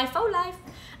 L-I-L-Y, faux life.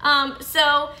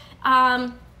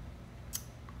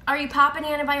 Are you popping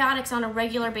antibiotics on a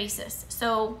regular basis?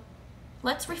 So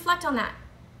let's reflect on that.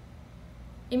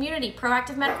 Immunity,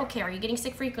 proactive medical care. Are you getting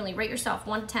sick frequently? Rate yourself,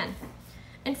 1 to 10.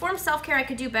 Informed self-care I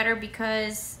could do better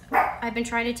because I've been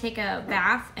trying to take a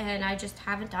bath and I just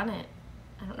haven't done it.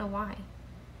 I don't know why.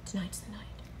 Tonight's the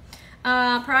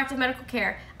night. Proactive medical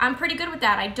care. I'm pretty good with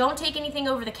that. I don't take anything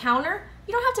over the counter.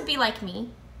 You don't have to be like me,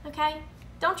 okay?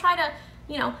 Don't try to,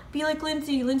 you know, be like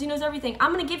Lindsay. Lindsay knows everything.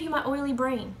 I'm gonna give you my oily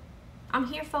brain. I'm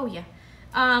here for you.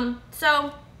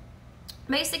 So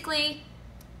basically,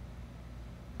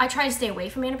 I try to stay away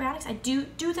from antibiotics. I do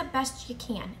the best you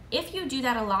can. If you do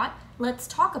that a lot, let's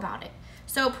talk about it.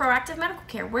 So proactive medical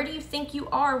care, where do you think you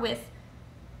are with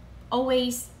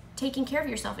always taking care of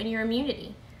yourself and your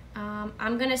immunity?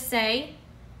 I'm gonna say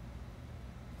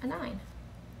a 9.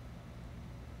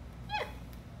 Yeah,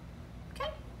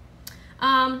 okay.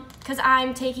 Because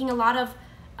I'm taking a lot of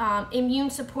immune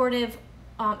supportive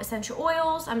essential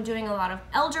oils. I'm doing a lot of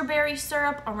elderberry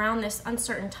syrup around this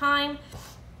uncertain time.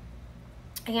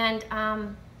 And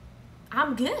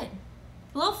I'm good.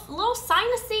 A little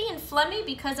sinusy and phlegmy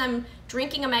because I'm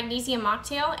drinking a magnesium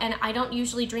mocktail and I don't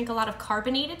usually drink a lot of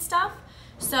carbonated stuff.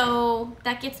 So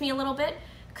that gets me a little bit.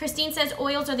 Christine says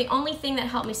oils are the only thing that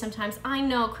help me sometimes. I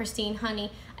know, Christine,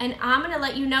 honey. And I'm gonna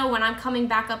let you know when I'm coming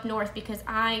back up north because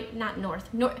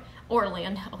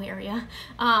Orlando area,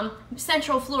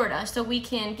 Central Florida, so we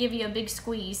can give you a big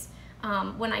squeeze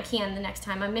when I can the next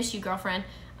time. I miss you, girlfriend.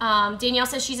 Danielle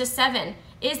says she's a 7.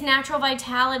 Is Natural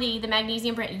Vitality the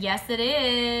magnesium brand? Yes, it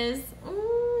is.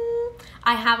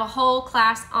 I have a whole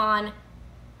class on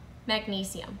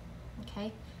magnesium,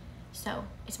 okay? So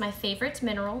it's my favorite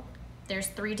mineral. There's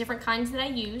 3 different kinds that I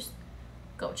use.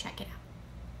 Go check it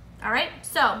out. All right,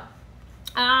 so,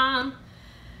 all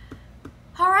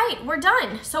right, we're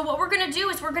done. So what we're gonna do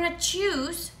is we're gonna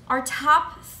choose our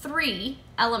top 3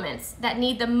 elements that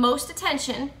need the most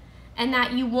attention and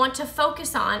that you want to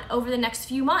focus on over the next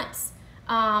few months.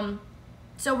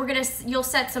 So you'll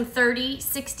set some 30,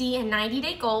 60, and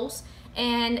 90-day goals,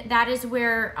 and that is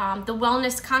where the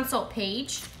wellness consult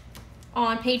page,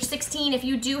 on page 16, if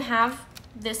you do have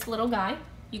this little guide,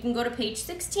 you can go to page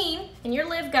 16 in your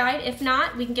live guide. If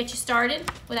not, we can get you started.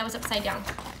 Well, that was upside down.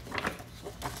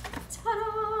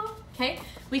 Ta-da! Okay,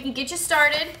 we can get you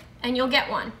started and you'll get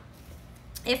one.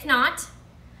 If not,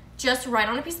 just write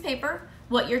on a piece of paper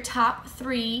what your top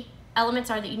 3 elements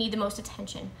are that you need the most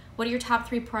attention. What are your top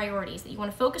 3 priorities that you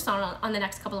want to focus on the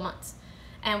next couple of months?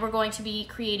 And we're going to be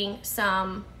creating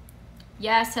some,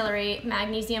 yes, Hillary,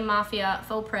 Magnesium Mafia,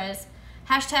 faux pres,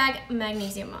 hashtag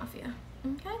Magnesium Mafia,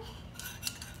 okay?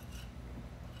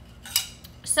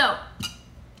 So,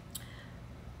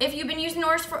 if you've been using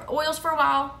oils for a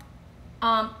while,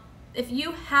 if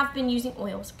you have been using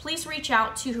oils, please reach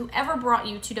out to whoever brought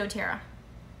you to doTERRA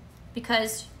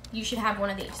because you should have one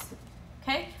of these,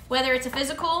 okay? Whether it's a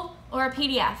physical or a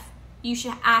PDF, you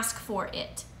should ask for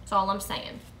it. That's all I'm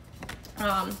saying.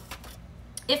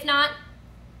 If not,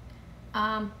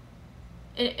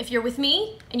 if you're with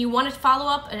me and you want to follow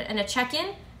up and a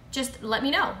check-in, just let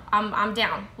me know. I'm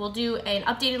down. We'll do an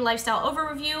updated lifestyle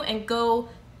overview and go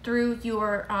through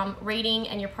your rating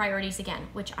and your priorities again,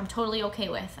 which I'm totally okay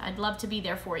with. I'd love to be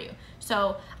there for you.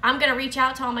 So I'm gonna reach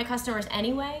out to all my customers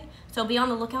anyway, so be on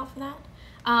the lookout for that.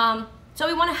 So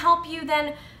we wanna help you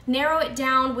then narrow it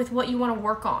down with what you wanna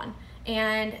work on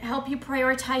and help you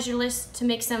prioritize your list to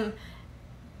make some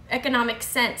economic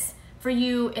sense for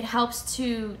you. It helps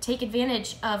to take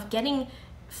advantage of getting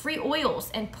free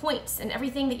oils and points and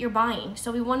everything that you're buying.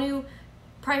 So we want to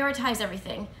prioritize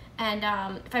everything. And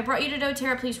if I brought you to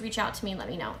doTERRA, please reach out to me and let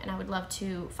me know. And I would love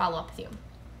to follow up with you.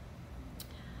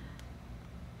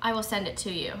 I will send it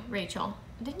to you, Rachel.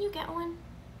 Didn't you get one?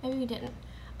 Maybe you didn't.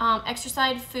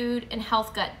 Exercise, food, and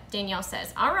health gut, Danielle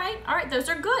says. All right, those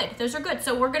are good. Those are good.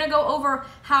 So we're gonna go over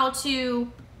how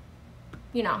to,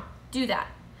 you know, do that.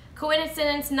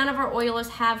 Coincidence, none of our oilers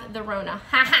have the Rona.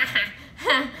 Ha ha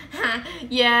ha.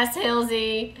 Yes,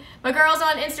 Hilsey. My girl's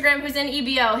on Instagram who's in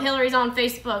EBO. Hillary's on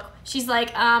Facebook. She's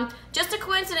like, just a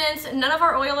coincidence, none of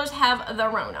our oilers have the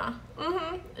Rona.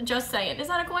 Just saying. Is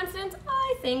that a coincidence?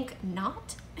 I think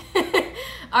not.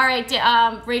 All right,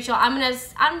 Rachel,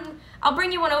 I'll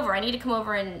bring you one over. I need to come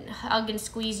over and hug and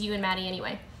squeeze you and Maddie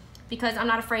anyway, because I'm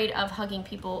not afraid of hugging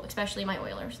people, especially my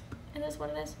oilers. It is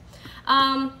what it is.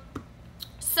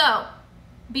 So,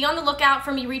 be on the lookout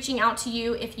for me reaching out to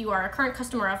you if you are a current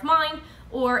customer of mine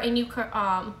or a new,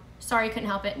 sorry, couldn't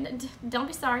help it. Don't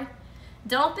be sorry.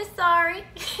 Don't be sorry.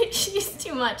 She's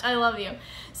too much. I love you.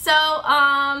 So,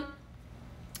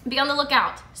 be on the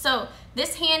lookout. So,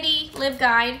 this handy live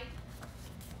guide,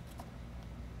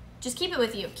 just keep it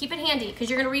with you. Keep it handy because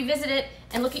you're going to revisit it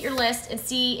and look at your list and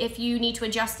see if you need to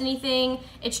adjust anything.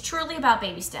 It's truly about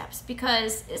baby steps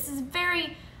because this is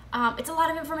very, it's a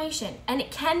lot of information and it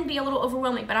can be a little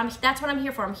overwhelming, but that's what I'm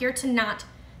here for. I'm here to not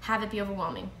have it be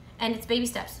overwhelming. And it's baby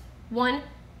steps. One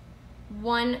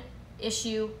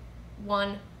issue,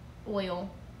 one oil,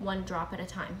 one drop at a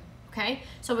time. Okay?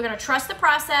 So we're going to trust the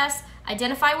process,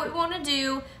 identify what we want to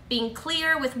do, being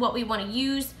clear with what we want to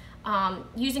use,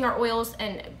 using our oils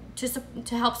and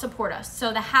to help support us.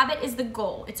 So the habit is the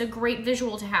goal. It's a great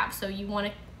visual to have, so you want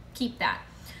to keep that.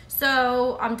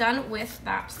 So I'm done with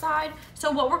that side.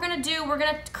 So what we're going to do, we're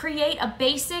going to create a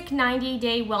basic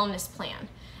 90-day wellness plan.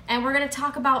 And we're going to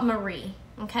talk about Marie,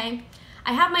 okay?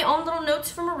 I have my own little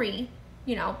notes for Marie,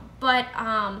 you know, but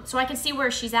so I can see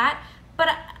where she's at, but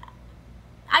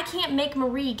I can't make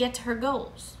Marie get to her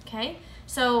goals, okay?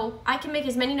 So I can make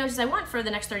as many notes as I want for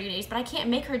the next 30 days, but I can't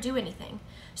make her do anything.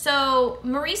 So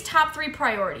Marie's top 3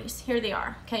 priorities, here they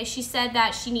are, okay? She said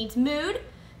that she needs mood,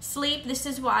 sleep, this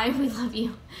is why we love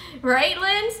you, right,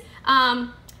 Linz?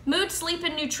 Mood, sleep,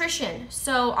 and nutrition.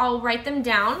 So I'll write them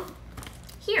down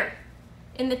here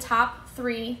in the top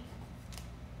 3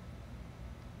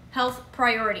 health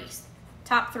priorities.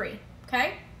 Top 3,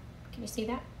 okay? Can you see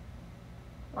that?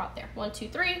 Right there, 1, 2,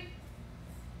 3,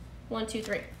 1, 2,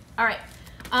 3. All right,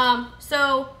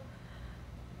 so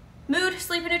mood,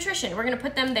 sleep, and nutrition, we're gonna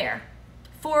put them there.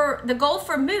 For the goal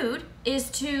for mood is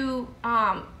to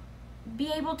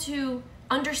be able to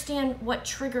understand what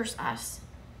triggers us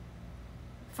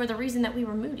for the reason that we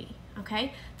were moody,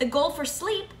 okay? The goal for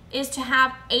sleep is to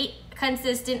have 8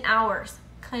 consistent hours.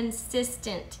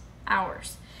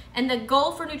 And the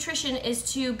goal for nutrition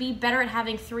is to be better at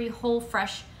having 3 whole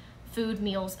fresh food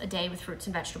meals a day with fruits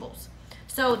and vegetables.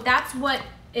 So that's what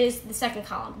is the second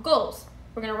column, goals.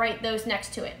 We're gonna write those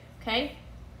next to it, okay?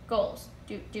 Goals,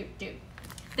 do.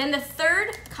 Then the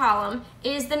third column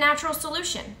is the natural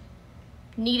solution,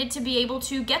 needed to be able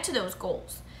to get to those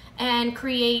goals and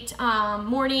create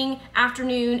morning,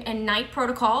 afternoon, and night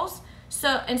protocols,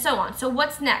 and so on. So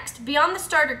what's next? Beyond the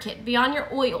starter kit, beyond your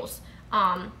oils,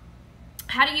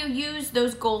 how do you use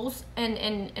those goals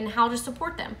and how to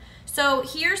support them? So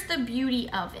here's the beauty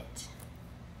of it.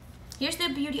 Here's the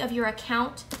beauty of your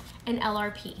account and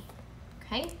LRP,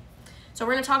 okay? So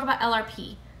we're gonna talk about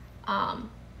LRP,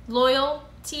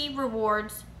 Loyalty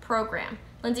Rewards Program.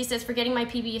 Lindsay says, forgetting my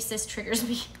PB Assist triggers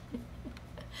me.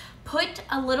 Put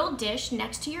a little dish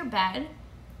next to your bed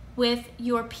with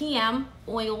your PM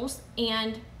oils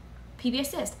and PB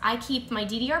Assist. I keep my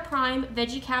DDR Prime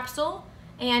Veggie Capsule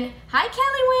and, hi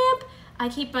Kelly Wimp, I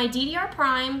keep my DDR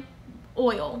Prime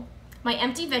oil, my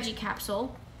empty veggie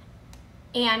capsule,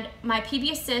 and my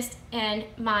PB Assist and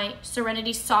my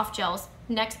Serenity soft gels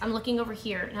next. I'm looking over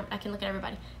here, and I can look at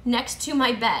everybody, next to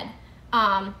my bed.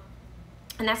 And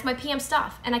that's my PM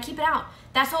stuff, and I keep it out.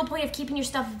 That's the whole point of keeping your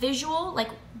stuff visual, like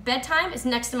bedtime is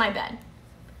next to my bed.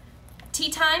 Tea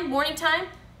time, morning time,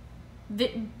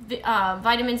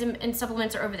 vitamins and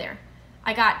supplements are over there.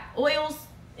 I got oils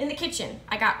in the kitchen.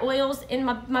 I got oils in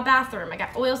my bathroom. I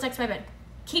got oils next to my bed.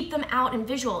 Keep them out and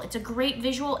visual. It's a great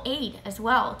visual aid as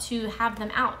well to have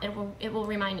them out. It will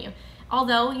remind you.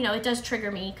 Although, you know, it does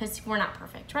trigger me because we're not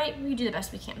perfect, right? We do the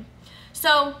best we can.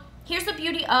 So here's the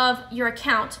beauty of your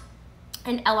account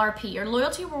and LRP. Your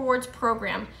Loyalty Rewards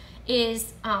Program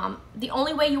is the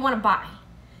only way you want to buy.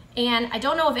 And I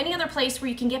don't know of any other place where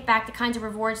you can get back the kinds of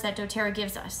rewards that doTERRA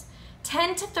gives us.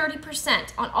 10 to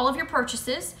 30% on all of your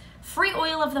purchases, free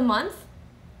oil of the month,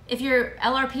 if your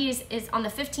LRP is on the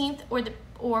 15th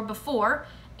or before,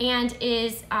 and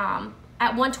is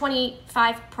at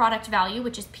 125 product value,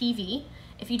 which is PV.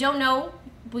 If you don't know,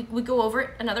 we go over it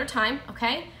another time,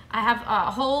 okay? I have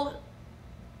a whole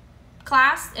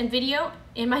class and video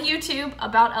in my YouTube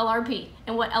about LRP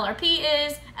and what LRP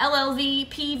is, LLV,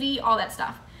 PV, all that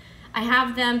stuff. I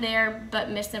have them there, but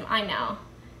missed them. I know,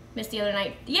 missed the other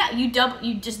night. Yeah, you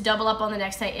just double up on the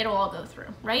next night. It'll all go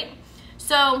through, right?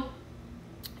 So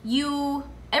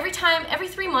every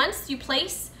 3 months you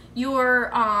place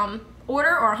your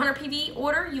order or 100 PV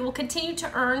order, you will continue to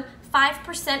earn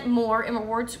 5% more in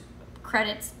rewards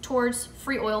credits towards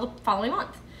free oil the following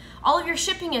month. All of your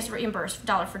shipping is reimbursed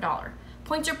dollar for dollar.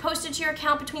 Points are posted to your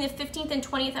account between the 15th and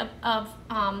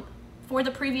 20th for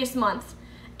the previous month.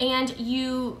 And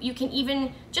you can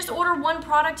even just order one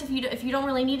product if you don't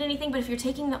really need anything, but if you're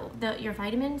taking your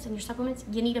vitamins and your supplements,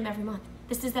 you need them every month.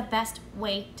 This is the best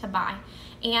way to buy.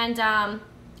 And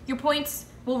your points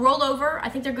will roll over. I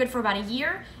think they're good for about a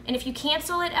year. And if you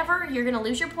cancel it ever, you're gonna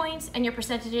lose your points and your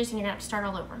percentages, and you're gonna have to start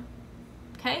all over.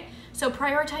 Okay? So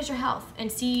prioritize your health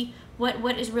and see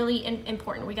what is really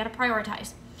important. We gotta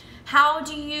prioritize. How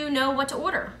do you know what to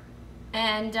order?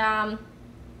 And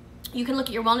you can look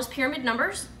at your wellness pyramid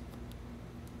numbers.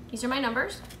 These are my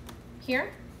numbers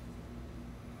here.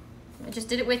 I just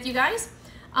did it with you guys.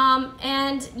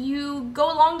 And you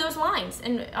go along those lines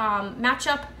and match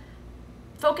up,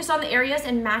 focus on the areas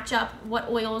and match up what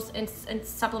oils and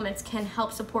supplements can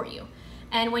help support you.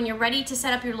 And when you're ready to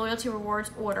set up your loyalty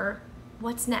rewards order,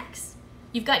 what's next?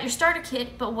 You've got your starter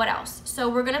kit, but what else? So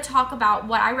we're gonna talk about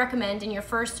what I recommend in your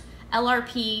first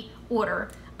LRP order.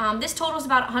 This totals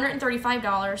about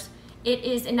 $135. It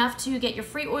is enough to get your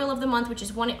free oil of the month, which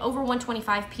is over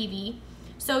 125 PV.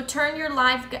 So turn your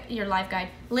live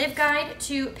guide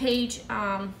to page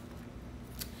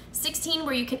 16,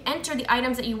 where you can enter the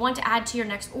items that you want to add to your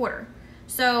next order.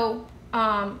 So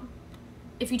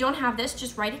if you don't have this,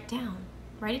 just write it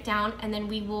down, and then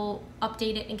we will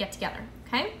update it and get together,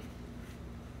 okay?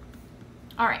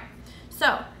 All right,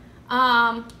 so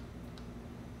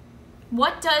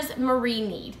what does Marie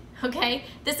need? Okay,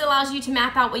 this allows you to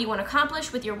map out what you want to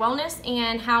accomplish with your wellness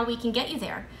and how we can get you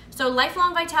there. So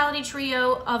Lifelong Vitality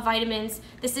Trio of vitamins,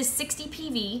 this is 60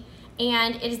 PV,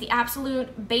 and it is the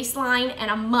absolute baseline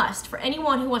and a must for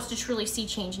anyone who wants to truly see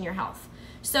change in your health.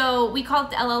 So we call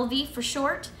it the LLV for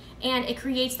short, and it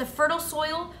creates the fertile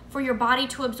soil for your body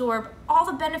to absorb all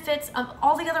the benefits of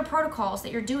all the other protocols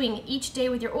that you're doing each day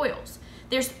with your oils.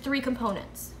 There's 3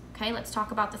 components. Okay, let's talk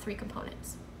about the 3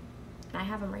 components. And I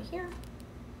have them right here.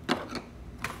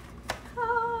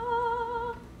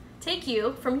 Take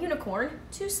you from unicorn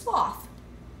to sloth.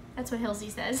 That's what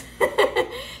Hilsey says.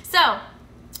 So,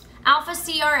 Alpha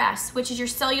CRS, which is your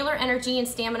cellular energy and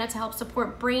stamina to help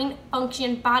support brain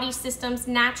function, body systems,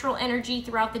 natural energy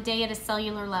throughout the day at a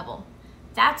cellular level.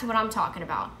 That's what I'm talking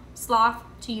about. Sloth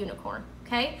to unicorn,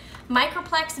 okay?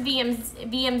 Microplex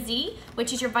VMZ,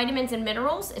 which is your vitamins and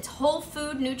minerals. It's whole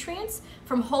food nutrients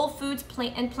from whole foods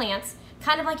and plants,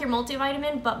 kind of like your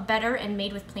multivitamin, but better and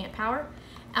made with plant power.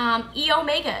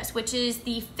 E-omegas, which is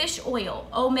the fish oil,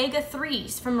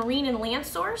 omega-3s from marine and land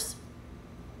source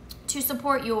to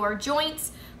support your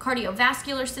joints,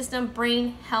 cardiovascular system,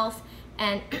 brain health,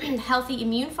 and healthy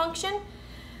immune function.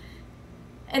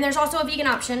 And there's also a vegan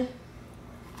option.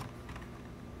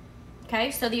 Okay,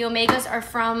 so the omegas are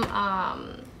from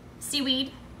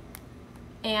seaweed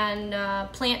and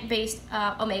plant-based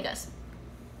omegas.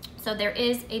 So there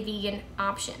is a vegan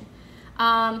option.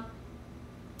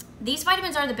 These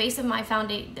vitamins are the base of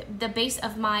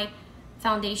my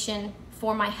foundation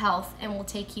for my health, and will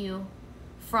take you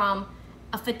from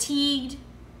a fatigued,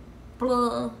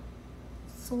 little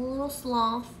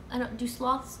sloth. Do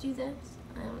sloths do this?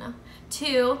 I don't know.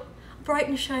 To bright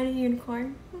and shiny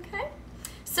unicorn. Okay.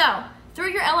 So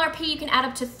through your LRP, you can add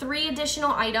up to 3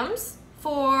 additional items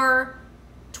for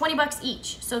 20 bucks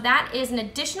each. So that is an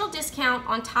additional discount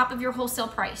on top of your wholesale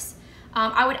price.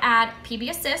 I would add PB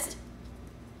Assist.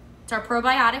 It's our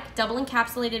probiotic, double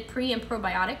encapsulated pre and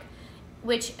probiotic,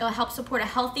 which will help support a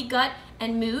healthy gut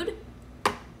and mood,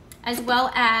 as well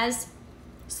as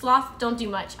sloth don't do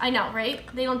much. I know, right?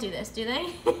 They don't do this, do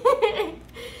they?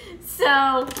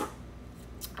 So,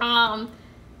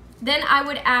 then I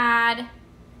would add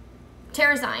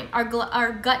Terrazyme, our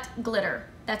gut glitter.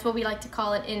 That's what we like to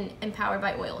call it in Empowered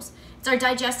by Oils. It's our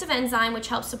digestive enzyme, which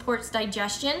helps supports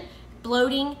digestion,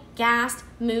 bloating, gas,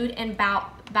 mood, and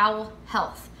bowel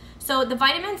health. So the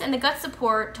vitamins and the gut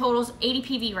support totals 80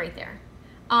 PV right there.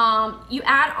 You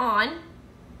add on,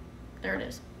 there it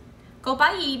is,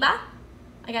 Copaíba.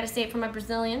 I gotta say it for my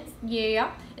Brazilians.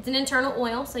 Yeah, it's an internal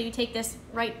oil, so you take this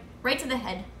right to the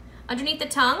head, underneath the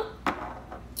tongue,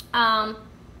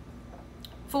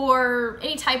 for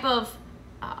any type of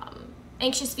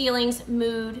anxious feelings,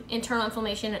 mood, internal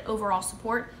inflammation, and overall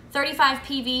support. 35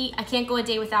 PV, I can't go a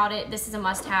day without it. This is a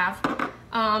must-have.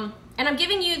 And I'm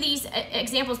giving you these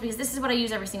examples because this is what I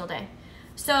use every single day.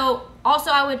 So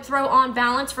also I would throw on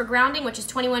Balance for grounding, which is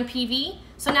 21 PV.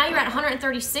 So now you're at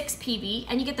 136 PV,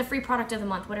 and you get the free product of the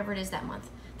month, whatever it is that month.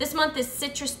 This month is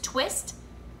Citrus Twist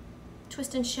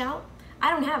and Shout. I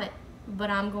don't have it, but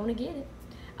I'm going to get it.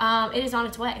 It is on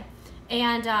its way.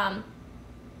 And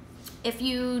if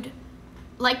you'd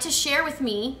like to share with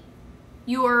me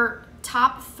your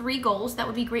top 3 goals, that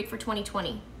would be great for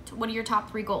 2020. What are your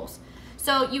top 3 goals?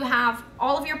 So you have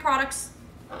all of your products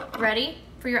ready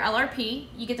for your LRP.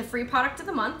 You get the free product of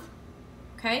the month,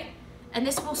 okay? And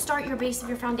this will start your base of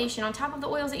your foundation on top of the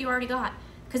oils that you already got.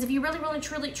 Because if you really,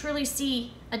 truly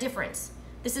see a difference,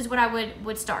 this is what I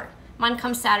would start. Mine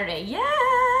comes Saturday.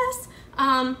 Yes!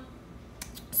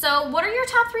 So what are your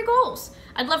top 3 goals?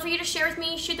 I'd love for you to share with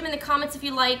me. Shoot them in the comments if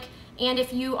you like. And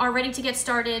if you are ready to get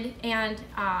started, and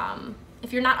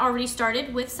if you're not already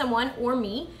started with someone or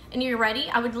me and you're ready,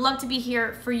 I would love to be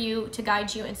here for you to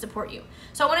guide you and support you.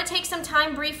 So I want to take some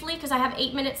time briefly, because I have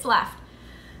 8 minutes left,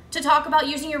 to talk about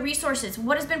using your resources.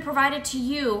 What has been provided to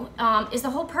you is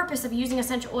the whole purpose of using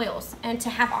essential oils, and to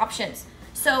have options.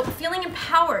 So feeling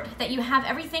empowered that you have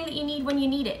everything that you need when you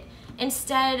need it,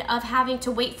 instead of having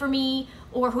to wait for me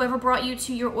or whoever brought you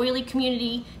to your oily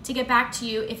community to get back to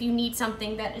you if you need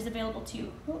something that is available to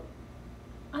you. Ooh,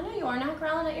 I know you are not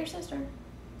growling at your sister.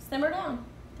 Simmer down.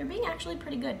 They're being actually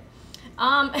pretty good.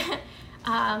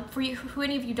 For you, who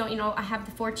any of you don't, you know, I have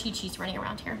the 4 Chi-Chis running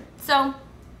around here. So,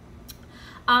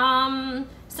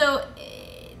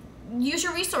 use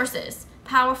your resources.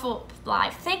 Powerful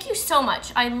life. Thank you so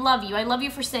much. I love you. I love you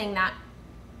for saying that.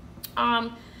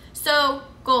 So,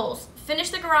 goals. Finish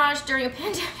the garage during a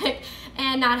pandemic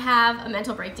and not have a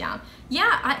mental breakdown.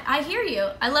 Yeah, I hear you.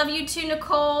 I love you too,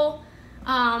 Nicole.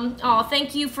 Oh,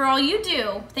 thank you for all you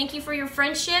do. Thank you for your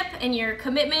friendship and your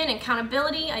commitment and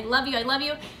accountability. I love you. I love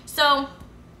you. So,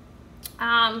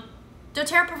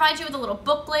 doTERRA provides you with a little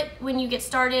booklet when you get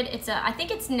started. I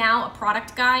think it's now a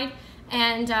product guide,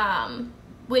 and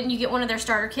when you get one of their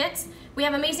starter kits. We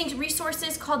have amazing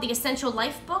resources called the Essential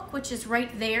Life Book, which is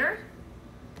right there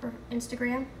for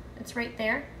Instagram. It's right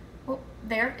there. Oh,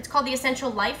 there. It's called the Essential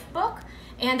Life Book,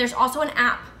 and there's also an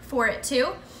app for it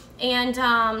too. And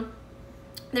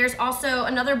there's also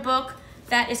another book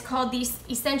that is called the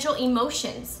Essential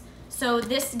Emotions. So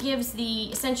this gives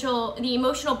the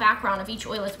emotional background of each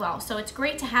oil as well. So it's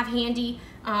great to have handy.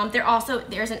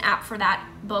 There's an app for that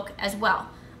book as well.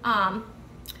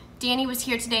 Danny was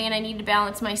here today and I needed to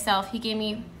balance myself. He gave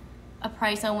me a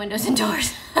price on windows and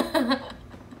doors.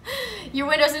 Your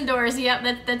windows and doors, yep,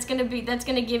 that's gonna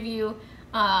give you,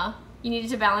 you needed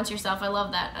to balance yourself. I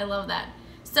love that, I love that.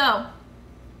 So,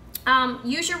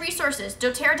 use your resources.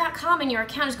 doTERRA.com and your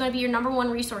account is going to be your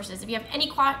 #1 resources. If you have any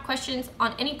questions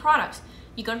on any product,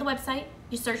 you go to the website,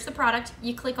 you search the product,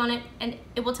 you click on it, and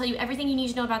it will tell you everything you need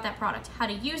to know about that product. How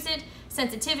to use it,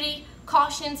 sensitivity,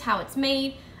 cautions, how it's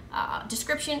made,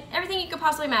 description, everything you could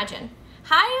possibly imagine.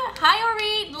 Hi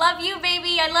Ori, love you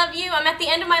baby, I love you. I'm at the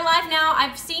end of my life now.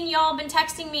 I've seen y'all been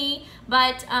texting me,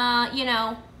 but you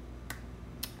know,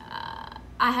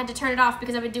 I had to turn it off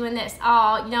because I've been doing this.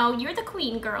 Oh, no, you're the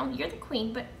queen, girl. You're the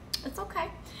queen, but it's okay.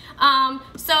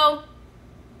 So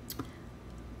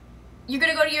you're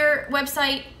gonna go to your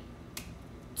website,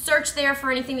 search there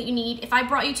for anything that you need. If I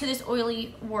brought you to this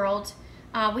oily world,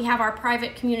 we have our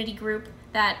private community group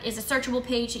that is a searchable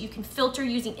page that you can filter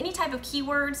using any type of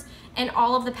keywords, and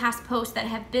all of the past posts that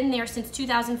have been there since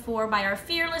 2004 by our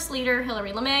fearless leader,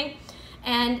 Hillary LeMay.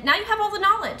 And now you have all the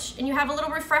knowledge, and you have a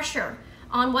little refresher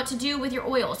on what to do with your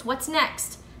oils, what's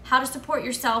next, how to support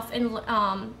yourself, and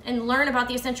learn about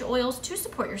the essential oils to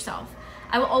support yourself.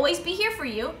 I will always be here for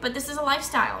you, but this is a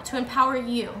lifestyle to empower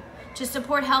you, to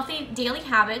support healthy daily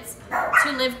habits,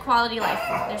 to live quality life.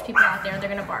 There's people out there, they're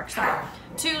gonna bark, sorry.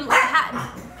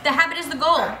 The habit is the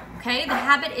goal, okay? The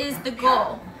habit is the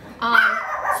goal.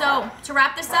 So to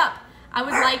wrap this up, I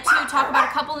would like to talk about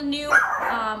a couple of new,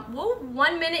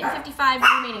 1 minute and 55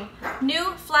 remaining,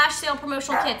 new flash sale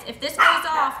promotional kits. If this goes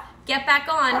off, get back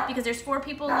on, because there's 4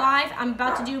 people live. I'm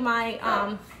about to do my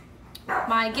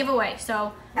my giveaway.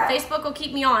 So Facebook will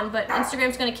keep me on, but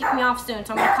Instagram's gonna kick me off soon,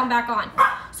 so I'm gonna come back on.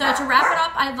 So to wrap it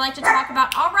up, I'd like to talk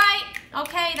about, all right,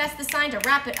 okay, that's the sign to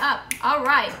wrap it up. All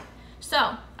right,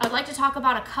 so I'd like to talk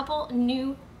about a couple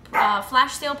new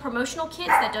flash sale promotional kits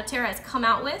that doTERRA has come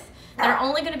out with that are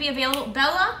only gonna be available.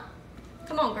 Bella,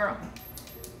 come on, girl.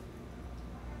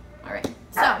 All right,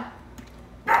 so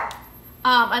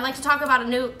I'd like to talk about a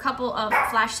new couple of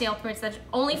flash sale prints that's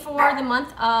only for the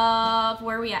month of,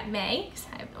 where are we at, May? 'Cause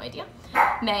I have no idea,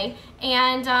 May.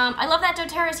 And I love that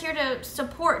doTERRA is here to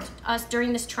support us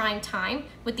during this trying time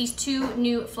with these 2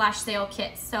 new flash sale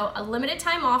kits. So a limited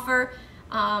time offer,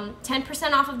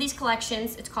 10% off of these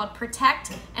collections. It's called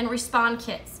Protect and Respond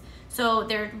kits. So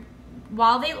they're,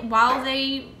 while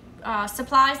they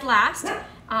supplies last,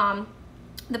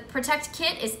 the Protect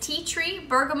kit is Tea Tree,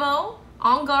 Bergamot,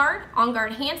 On Guard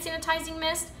Hand Sanitizing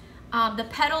Mist, the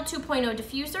Petal 2.0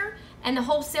 diffuser, and the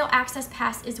wholesale access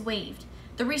pass is waived.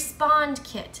 The Respond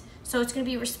kit, so it's going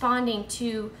to be responding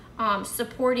to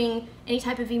supporting any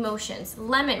type of emotions.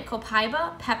 Lemon,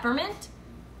 copaiba, peppermint,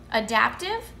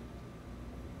 adaptive,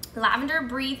 lavender,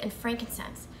 breathe, and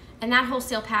frankincense. And that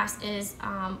wholesale pass is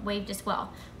waived as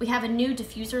well. We have a new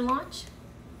diffuser launch.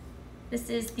 This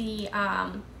is the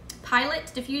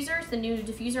Pilot diffusers, the new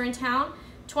diffuser in town.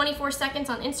 24 seconds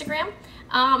on Instagram.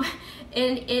 And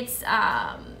it's,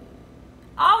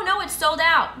 oh no, it's sold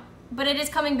out, but it is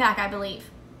coming back, I believe.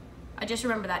 I just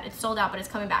remember that. It's sold out, but it's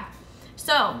coming back.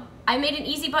 So I made an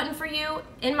easy button for you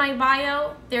in my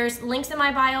bio. There's links in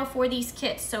my bio for these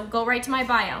kits. So go right to my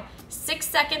bio. 6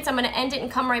 seconds, I'm gonna end it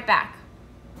and come right back.